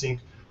database can sync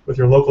with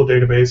your local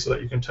database so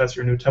that you can test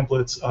your new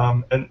templates.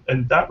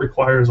 And that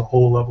requires a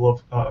whole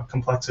level of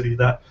complexity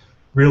that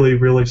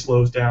really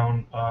slows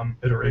down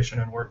iteration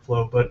and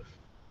workflow. But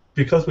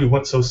because we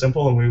went so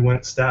simple and we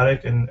went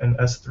static and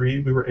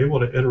S3, we were able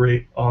to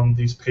iterate on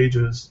these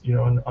pages,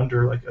 in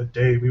under like a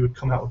day. We would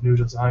come out with new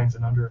designs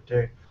in under a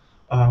day.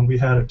 We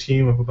had a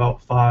team of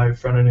about 5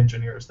 front-end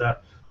engineers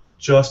that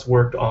just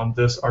worked on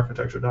this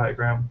architecture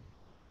diagram,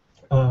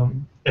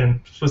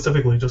 and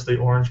specifically just the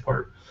orange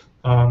part.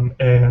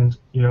 And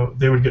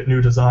they would get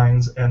new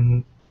designs,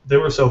 and they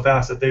were so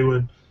fast that they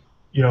would,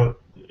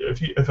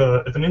 if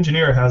an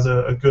engineer has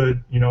a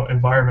good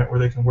environment where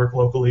they can work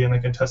locally and they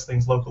can test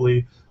things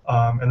locally,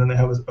 and then they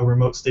have a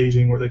remote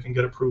staging where they can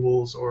get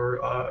approvals, or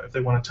if they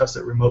want to test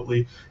it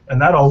remotely,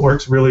 and that all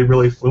works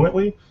really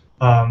fluently,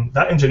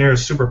 that engineer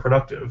is super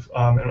productive.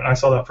 And when I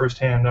saw that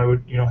firsthand, I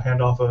would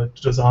hand off a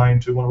design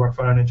to one of our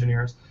front-end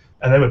engineers,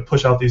 and they would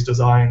push out these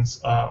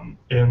designs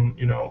in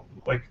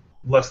like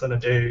less than a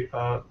day,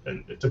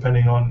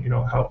 depending on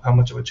how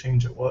much of a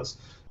change it was.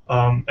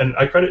 And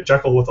I credit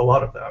Jekyll with a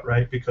lot of that,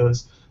 right?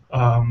 Because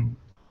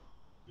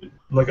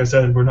like I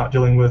said, we're not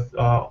dealing with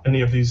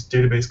any of these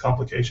database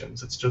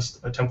complications. It's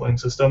just a templating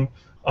system,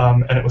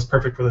 and it was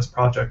perfect for this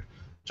project.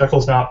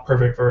 Jekyll's not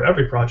perfect for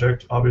every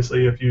project,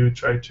 obviously. If you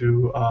try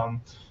to,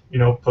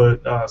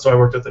 put, so I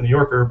worked at the New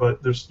Yorker,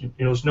 but there's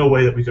no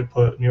way that we could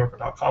put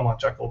NewYorker.com on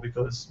Jekyll,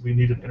 because we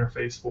need an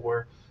interface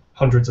for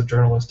hundreds of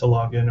journalists to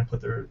log in and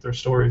put their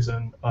stories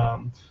in.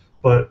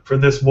 But for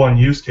this one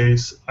use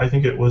case, I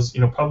think it was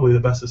probably the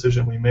best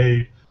decision we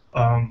made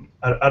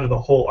out of the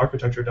whole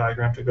architecture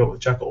diagram to go with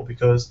Jekyll,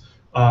 because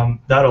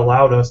that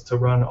allowed us to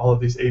run all of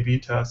these A/B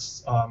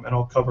tests, and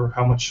I'll cover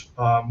how much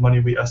money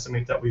we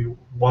estimate that we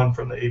won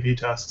from the A/B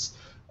tests.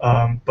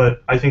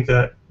 But I think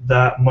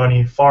that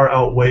money far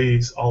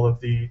outweighs all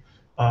of the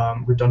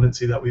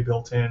redundancy that we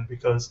built in,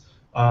 because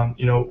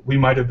we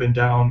might have been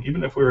down,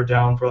 even if we were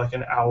down for like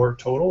an hour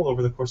total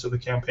over the course of the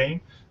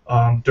campaign,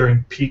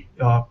 during peak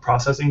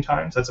processing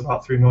times, that's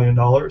about $3 million.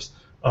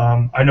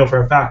 I know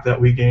for a fact that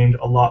we gained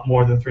a lot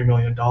more than $3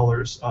 million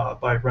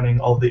by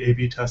running all of the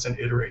A/B tests and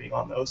iterating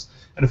on those.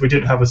 And if we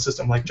didn't have a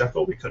system like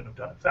Jekyll, we couldn't have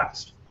done it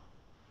fast.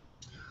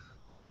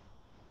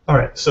 All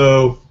right,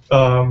 so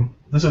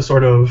this is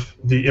sort of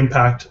the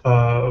impact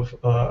of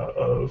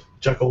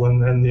Jekyll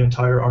and the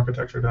entire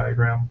architecture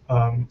diagram.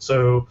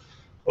 So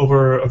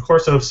over a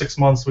course of 6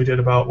 months, we did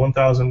about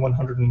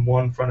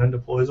 1,101 front-end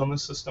deploys on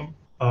this system.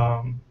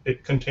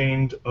 It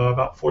contained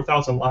about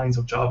 4,000 lines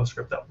of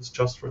JavaScript that was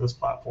just for this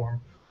platform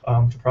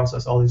to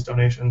process all these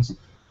donations.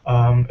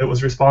 It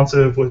was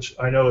responsive, which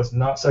I know is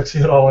not sexy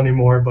at all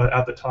anymore, but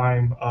at the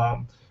time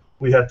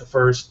we had the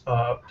first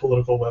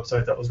political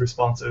website that was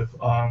responsive,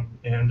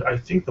 and I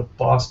think the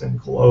Boston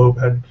Globe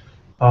had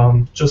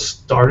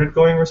just started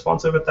going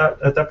responsive at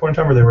that point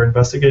in time, or they were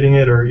investigating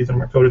it, or Ethan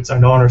McCode had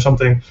signed on or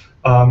something,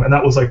 and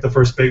that was like the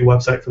first big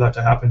website for that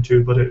to happen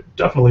too, but it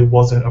definitely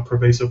wasn't a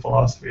pervasive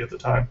philosophy at the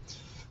time.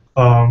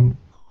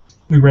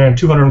 We ran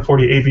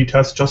 240 A/B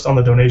tests just on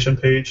the donation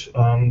page.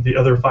 The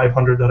other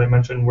 500 that I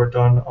mentioned were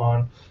done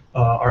on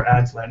our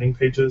ads landing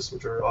pages,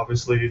 which are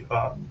obviously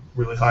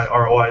really high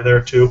ROI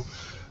there too.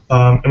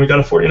 And we got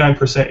a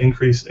 49%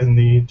 increase in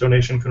the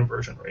donation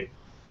conversion rate.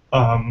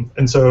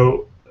 And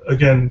so,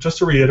 again, just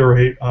to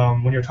reiterate,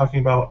 when you're talking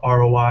about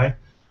ROI,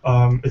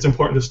 it's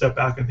important to step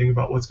back and think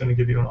about what's going to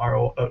give you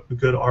a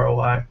good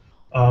ROI.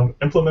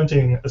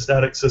 Implementing a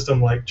static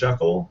system like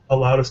Jekyll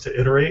allowed us to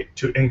iterate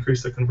to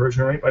increase the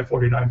conversion rate by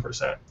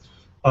 49%.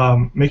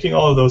 Making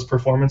all of those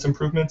performance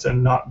improvements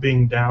and not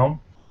being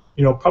down,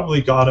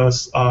 probably got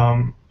us,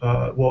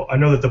 well, I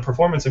know that the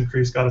performance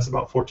increase got us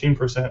about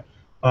 14%,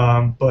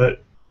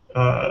 but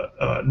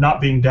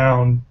not being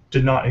down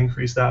did not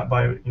increase that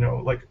by,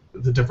 like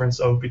the difference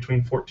of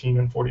between 14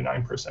 and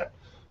 49%.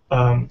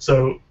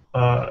 So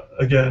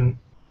again,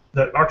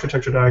 that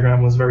architecture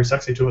diagram was very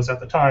sexy to us at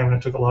the time, and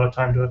it took a lot of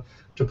time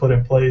to put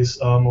in place,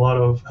 a lot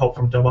of help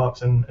from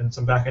DevOps and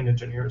some back-end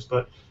engineers.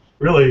 But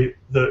really,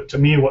 to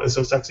me, what is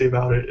so sexy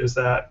about it is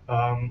that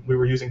we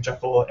were using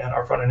Jekyll, and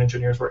our front-end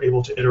engineers were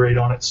able to iterate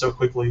on it so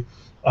quickly,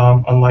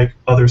 unlike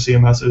other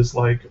CMSs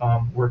like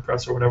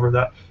WordPress or whatever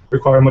that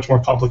require a much more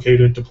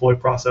complicated deploy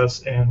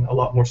process and a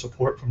lot more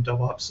support from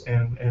DevOps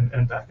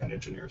and back-end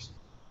engineers.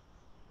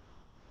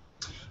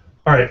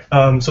 All right,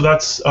 so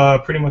that's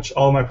pretty much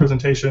all of my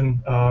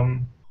presentation.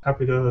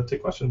 Happy to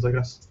take questions, I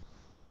guess.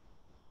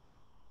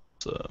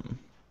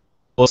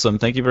 Awesome.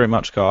 Thank you very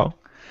much, Kyle.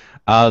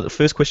 The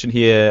first question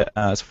here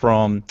is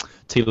from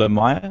Tilo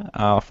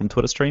Meyer from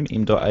Twitter stream,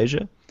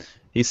 m.asia.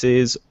 He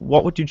says,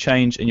 what would you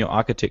change in your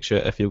architecture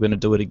if you're going to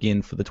do it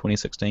again for the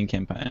 2016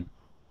 campaign?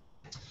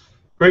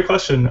 Great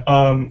question.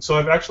 So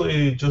I've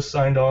actually just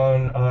signed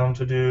on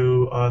to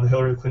do the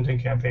Hillary Clinton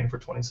campaign for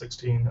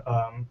 2016.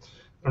 I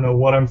don't know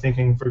what I'm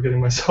thinking for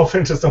getting myself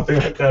into something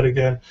like that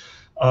again.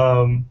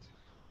 Um,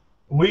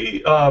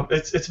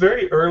 it's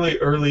very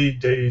early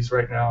days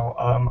right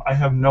now. I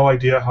have no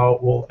idea how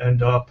it will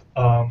end up.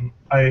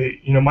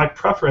 My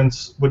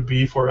preference would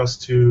be for us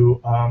to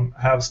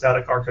have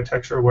static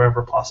architecture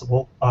wherever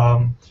possible.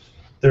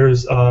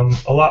 There's a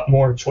lot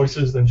more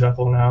choices than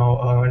Jekyll now.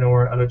 I know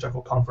we're at a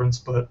Jekyll conference,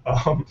 but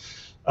I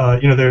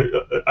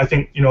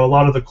think a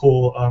lot of the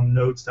cool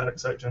node static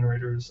site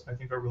generators I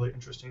think are really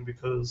interesting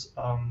because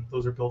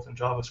those are built in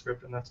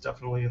JavaScript, and that's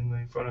definitely in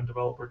the front-end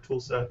developer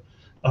toolset.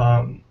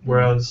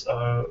 Whereas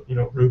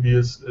Ruby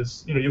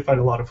is you find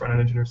a lot of front-end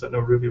engineers that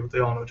know Ruby, but they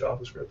all know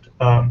JavaScript.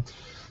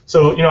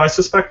 So I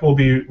suspect we'll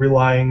be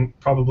relying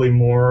probably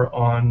more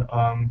on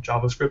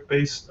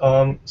JavaScript-based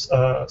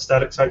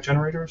static site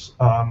generators.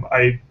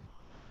 I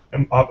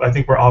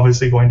think we're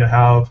obviously going to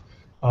have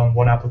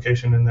one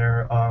application in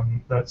there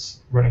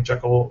that's running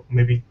Jekyll,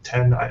 maybe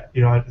 10.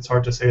 It's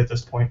hard to say at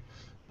this point.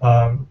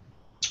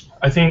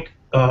 I think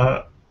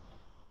what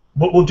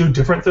we'll do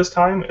different this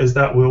time is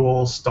that we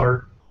will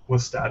start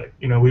with static.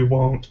 We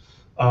won't.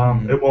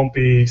 It won't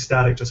be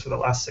static just for the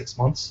last 6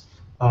 months.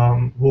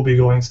 We'll be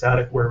going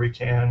static where we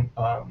can,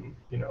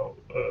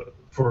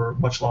 for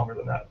much longer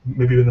than that.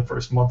 Maybe in the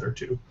first month or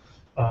two,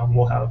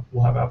 we'll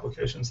have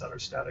applications that are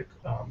static,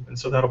 and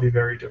so that'll be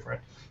very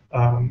different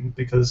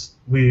because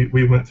we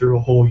went through a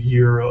whole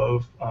year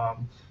of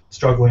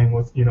struggling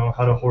with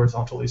how to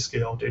horizontally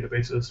scale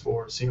databases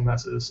for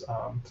CMSs,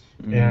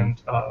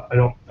 and I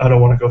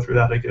don't want to go through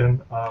that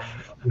again.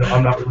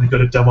 I'm not really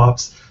good at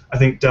DevOps. I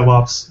think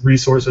DevOps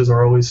resources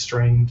are always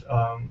strained,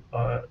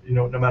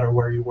 no matter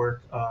where you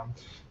work,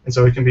 and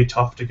so it can be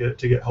tough to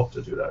get help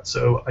to do that.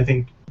 So I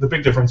think the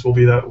big difference will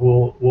be that a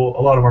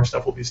lot of our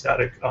stuff will be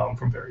static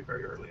from very,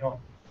 very early on.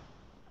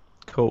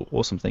 Cool,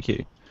 awesome, thank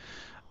you.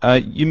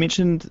 You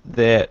mentioned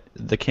that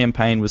the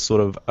campaign was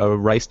sort of a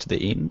race to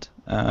the end,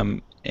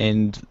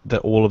 and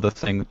that all of the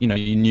things,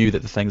 you knew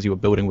that the things you were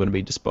building were going to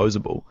be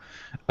disposable.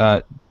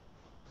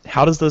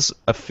 How does this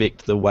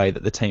affect the way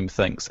that the team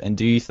thinks? And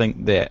do you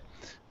think that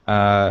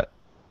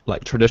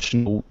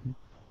traditional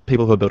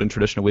people who are building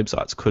traditional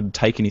websites could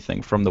take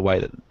anything from the way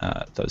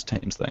that those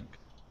teams think?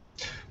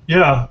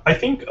 Yeah, I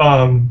think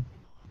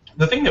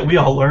the thing that we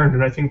all learned,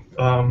 and I think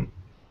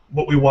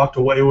what we walked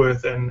away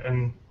with,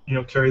 and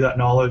carry that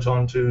knowledge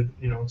onto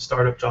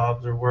startup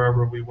jobs or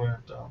wherever we went.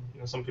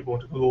 Some people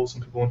went to Google,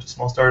 some people went to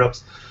small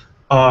startups.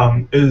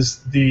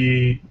 Is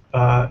the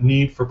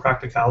need for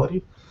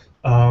practicality.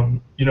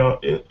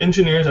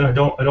 Engineers, and I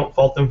don't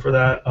fault them for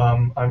that.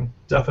 I'm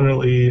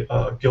definitely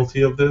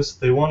guilty of this.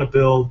 They want to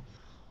build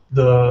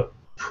the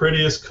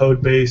prettiest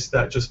code base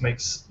that just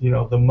makes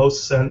the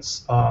most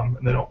sense, and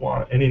they don't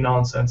want any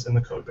nonsense in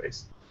the code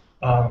base.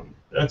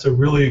 That's a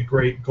really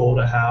great goal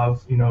to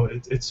have.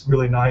 It's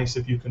really nice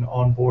if you can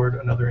onboard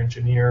another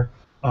engineer,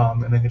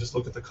 and they can just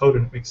look at the code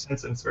and it makes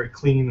sense and it's very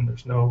clean and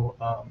there's no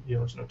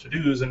there's no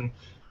to-dos and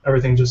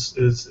everything just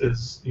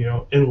is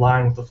in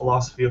line with the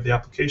philosophy of the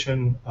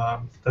application.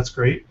 That's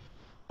great,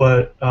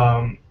 but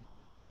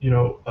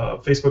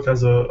Facebook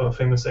has a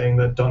famous saying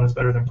that done is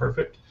better than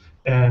perfect.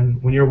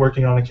 And when you're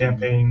working on a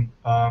campaign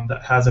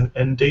that has an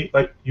end date,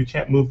 like you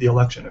can't move the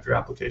election if your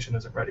application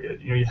isn't ready.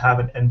 You have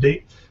an end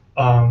date.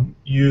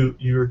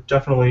 You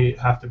definitely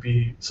have to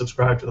be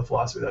subscribed to the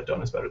philosophy that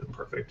done is better than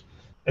perfect.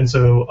 And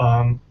so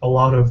a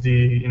lot of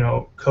the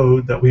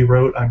code that we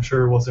wrote, I'm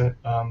sure wasn't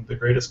the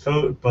greatest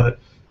code, but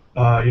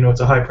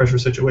it's a high pressure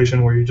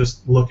situation where you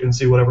just look and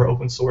see whatever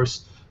open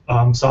source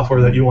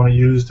software that you want to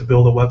use to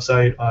build a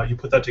website. You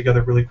put that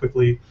together really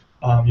quickly.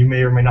 You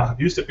may or may not have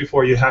used it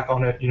before. You hack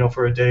on it,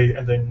 for a day,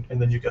 and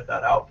then you get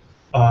that out.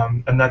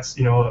 And that's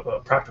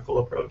a practical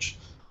approach.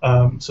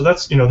 So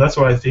that's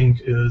what I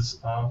think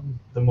is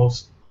the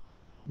most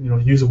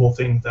usable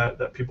thing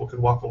that people could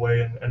walk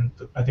away, and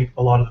I think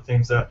a lot of the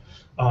things that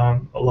a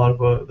lot of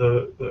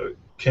the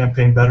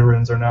campaign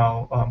veterans are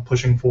now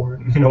pushing for,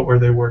 where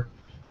they work,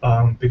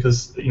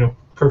 because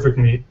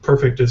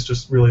perfect is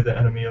just really the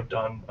enemy of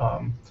done,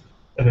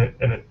 and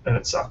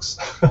it sucks.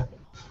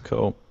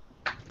 Cool.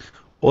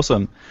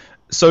 Awesome.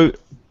 So,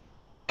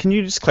 can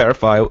you just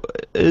clarify?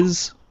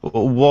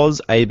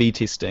 Was A/B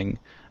testing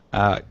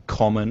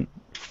common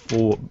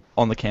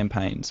on the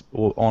campaigns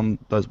or on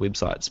those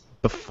websites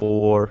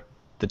before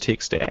the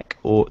tech stack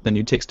or the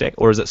new tech stack,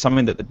 or is it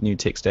something that the new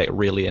tech stack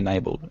really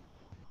enabled?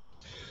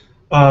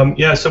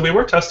 Yeah, so we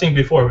were testing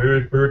before.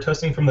 We were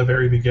testing from the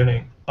very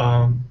beginning,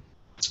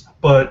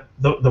 but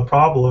the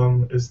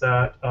problem is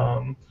that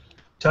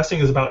testing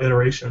is about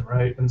iteration,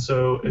 right? And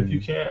so if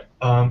you can't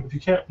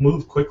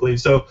move quickly,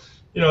 so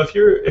if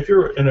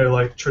you're in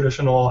a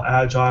traditional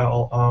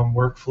agile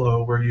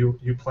workflow where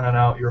you plan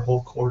out your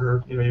whole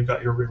quarter, you've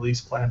got your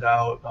release planned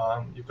out,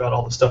 you've got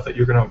all the stuff that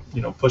you're gonna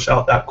push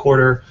out that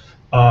quarter.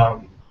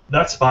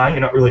 That's fine.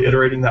 You're not really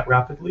iterating that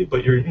rapidly,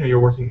 but you're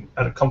working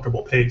at a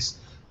comfortable pace.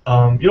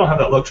 You don't have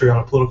that luxury on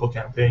a political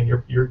campaign.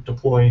 You're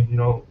deploying,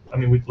 I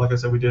mean, like I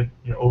said, we did,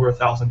 over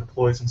 1,000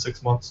 deploys in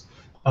 6 months.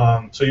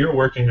 So you're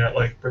working at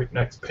like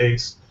breakneck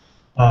pace.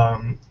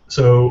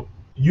 So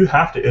you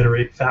have to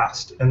iterate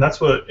fast, and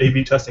that's what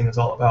A/B testing is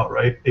all about,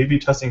 right? A/B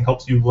testing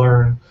helps you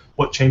learn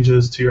what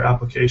changes to your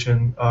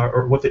application,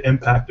 or what the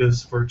impact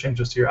is for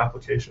changes to your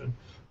application.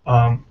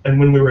 And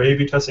when we were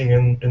A/B testing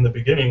in the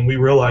beginning, we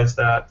realized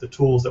that the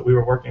tools that we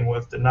were working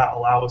with did not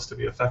allow us to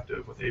be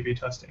effective with A/B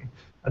testing,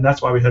 and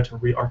that's why we had to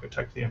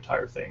re-architect the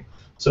entire thing.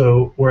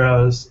 So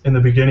whereas in the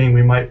beginning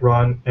we might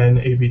run an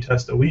A/B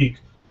test a week,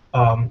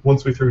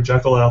 once we threw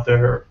Jekyll out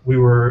there, we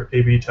were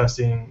A/B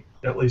testing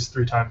at least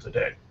 3 times a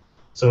day.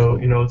 So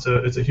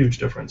Cool. it's a huge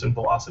difference in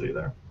velocity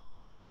there.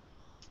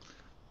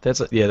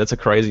 That's a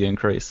crazy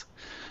increase.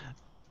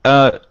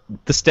 Uh,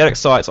 the static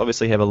sites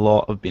obviously have a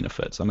lot of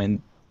benefits. I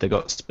mean, they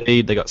got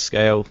speed, they got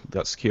scale, they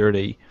got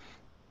security.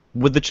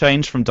 With the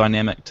change from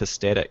dynamic to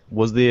static,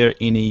 was there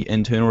any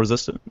internal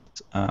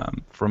resistance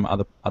from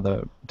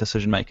other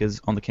decision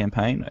makers on the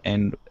campaign?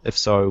 And if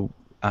so,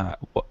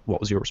 what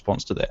was your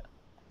response to that?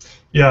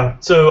 Yeah,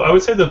 so I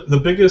would say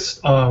the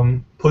biggest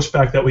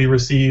pushback that we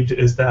received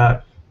is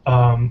that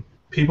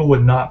people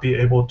would not be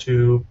able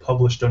to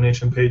publish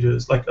donation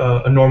pages like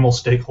a normal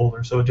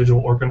stakeholder, so a digital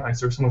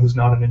organizer, someone who's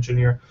not an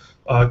engineer,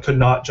 could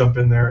not jump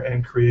in there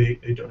and create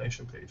a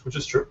donation page, which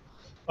is true.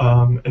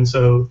 And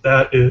so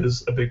that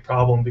is a big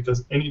problem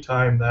because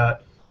anytime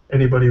that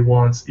anybody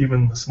wants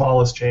even the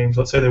smallest change,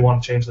 let's say they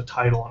want to change the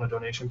title on a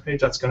donation page,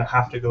 that's going to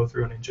have to go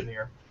through an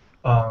engineer.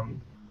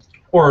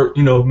 Or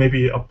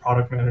maybe a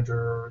product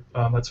manager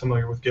that's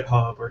familiar with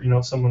GitHub,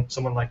 or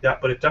someone like that.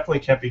 But it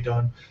definitely can't be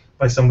done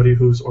by somebody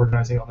who's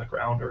organizing on the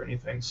ground or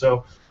anything.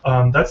 So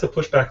that's the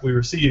pushback we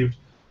received.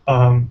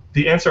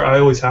 The answer I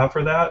always have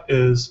for that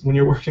is when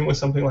you're working with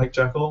something like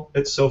Jekyll,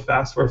 it's so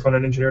fast for a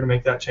front-end engineer to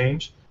make that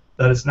change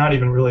that it's not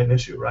even really an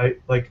issue, right?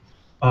 Like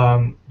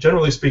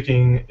generally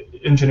speaking,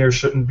 engineers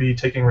shouldn't be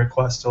taking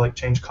requests to like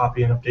change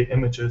copy and update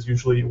images.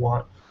 Usually you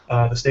want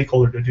the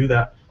stakeholder to do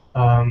that.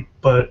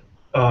 But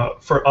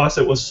for us,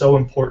 it was so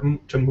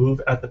important to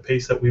move at the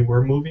pace that we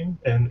were moving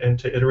and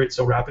to iterate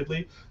so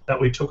rapidly that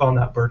we took on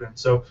that burden.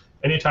 So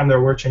anytime there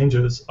were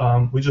changes,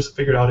 we just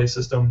figured out a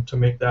system to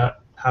make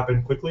that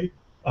happen quickly.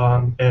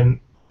 And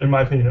in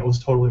my opinion, it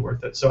was totally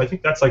worth it. So I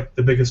think that's like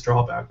the biggest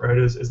drawback, right?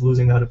 Is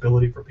losing that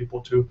ability for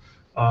people to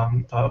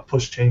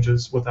push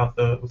changes without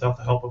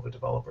the help of a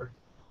developer.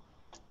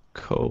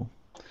 Cool.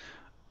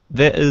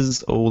 That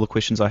is all the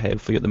questions I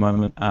have for you at the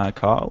moment,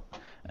 Kyle.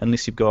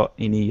 Unless you've got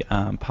any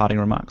parting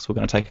remarks, we're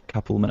going to take a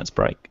couple of minutes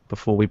break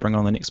before we bring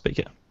on the next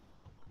speaker.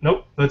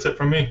 Nope, that's it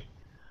from me.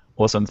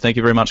 Awesome. Thank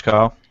you very much,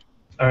 Kyle.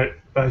 All right,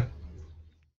 bye.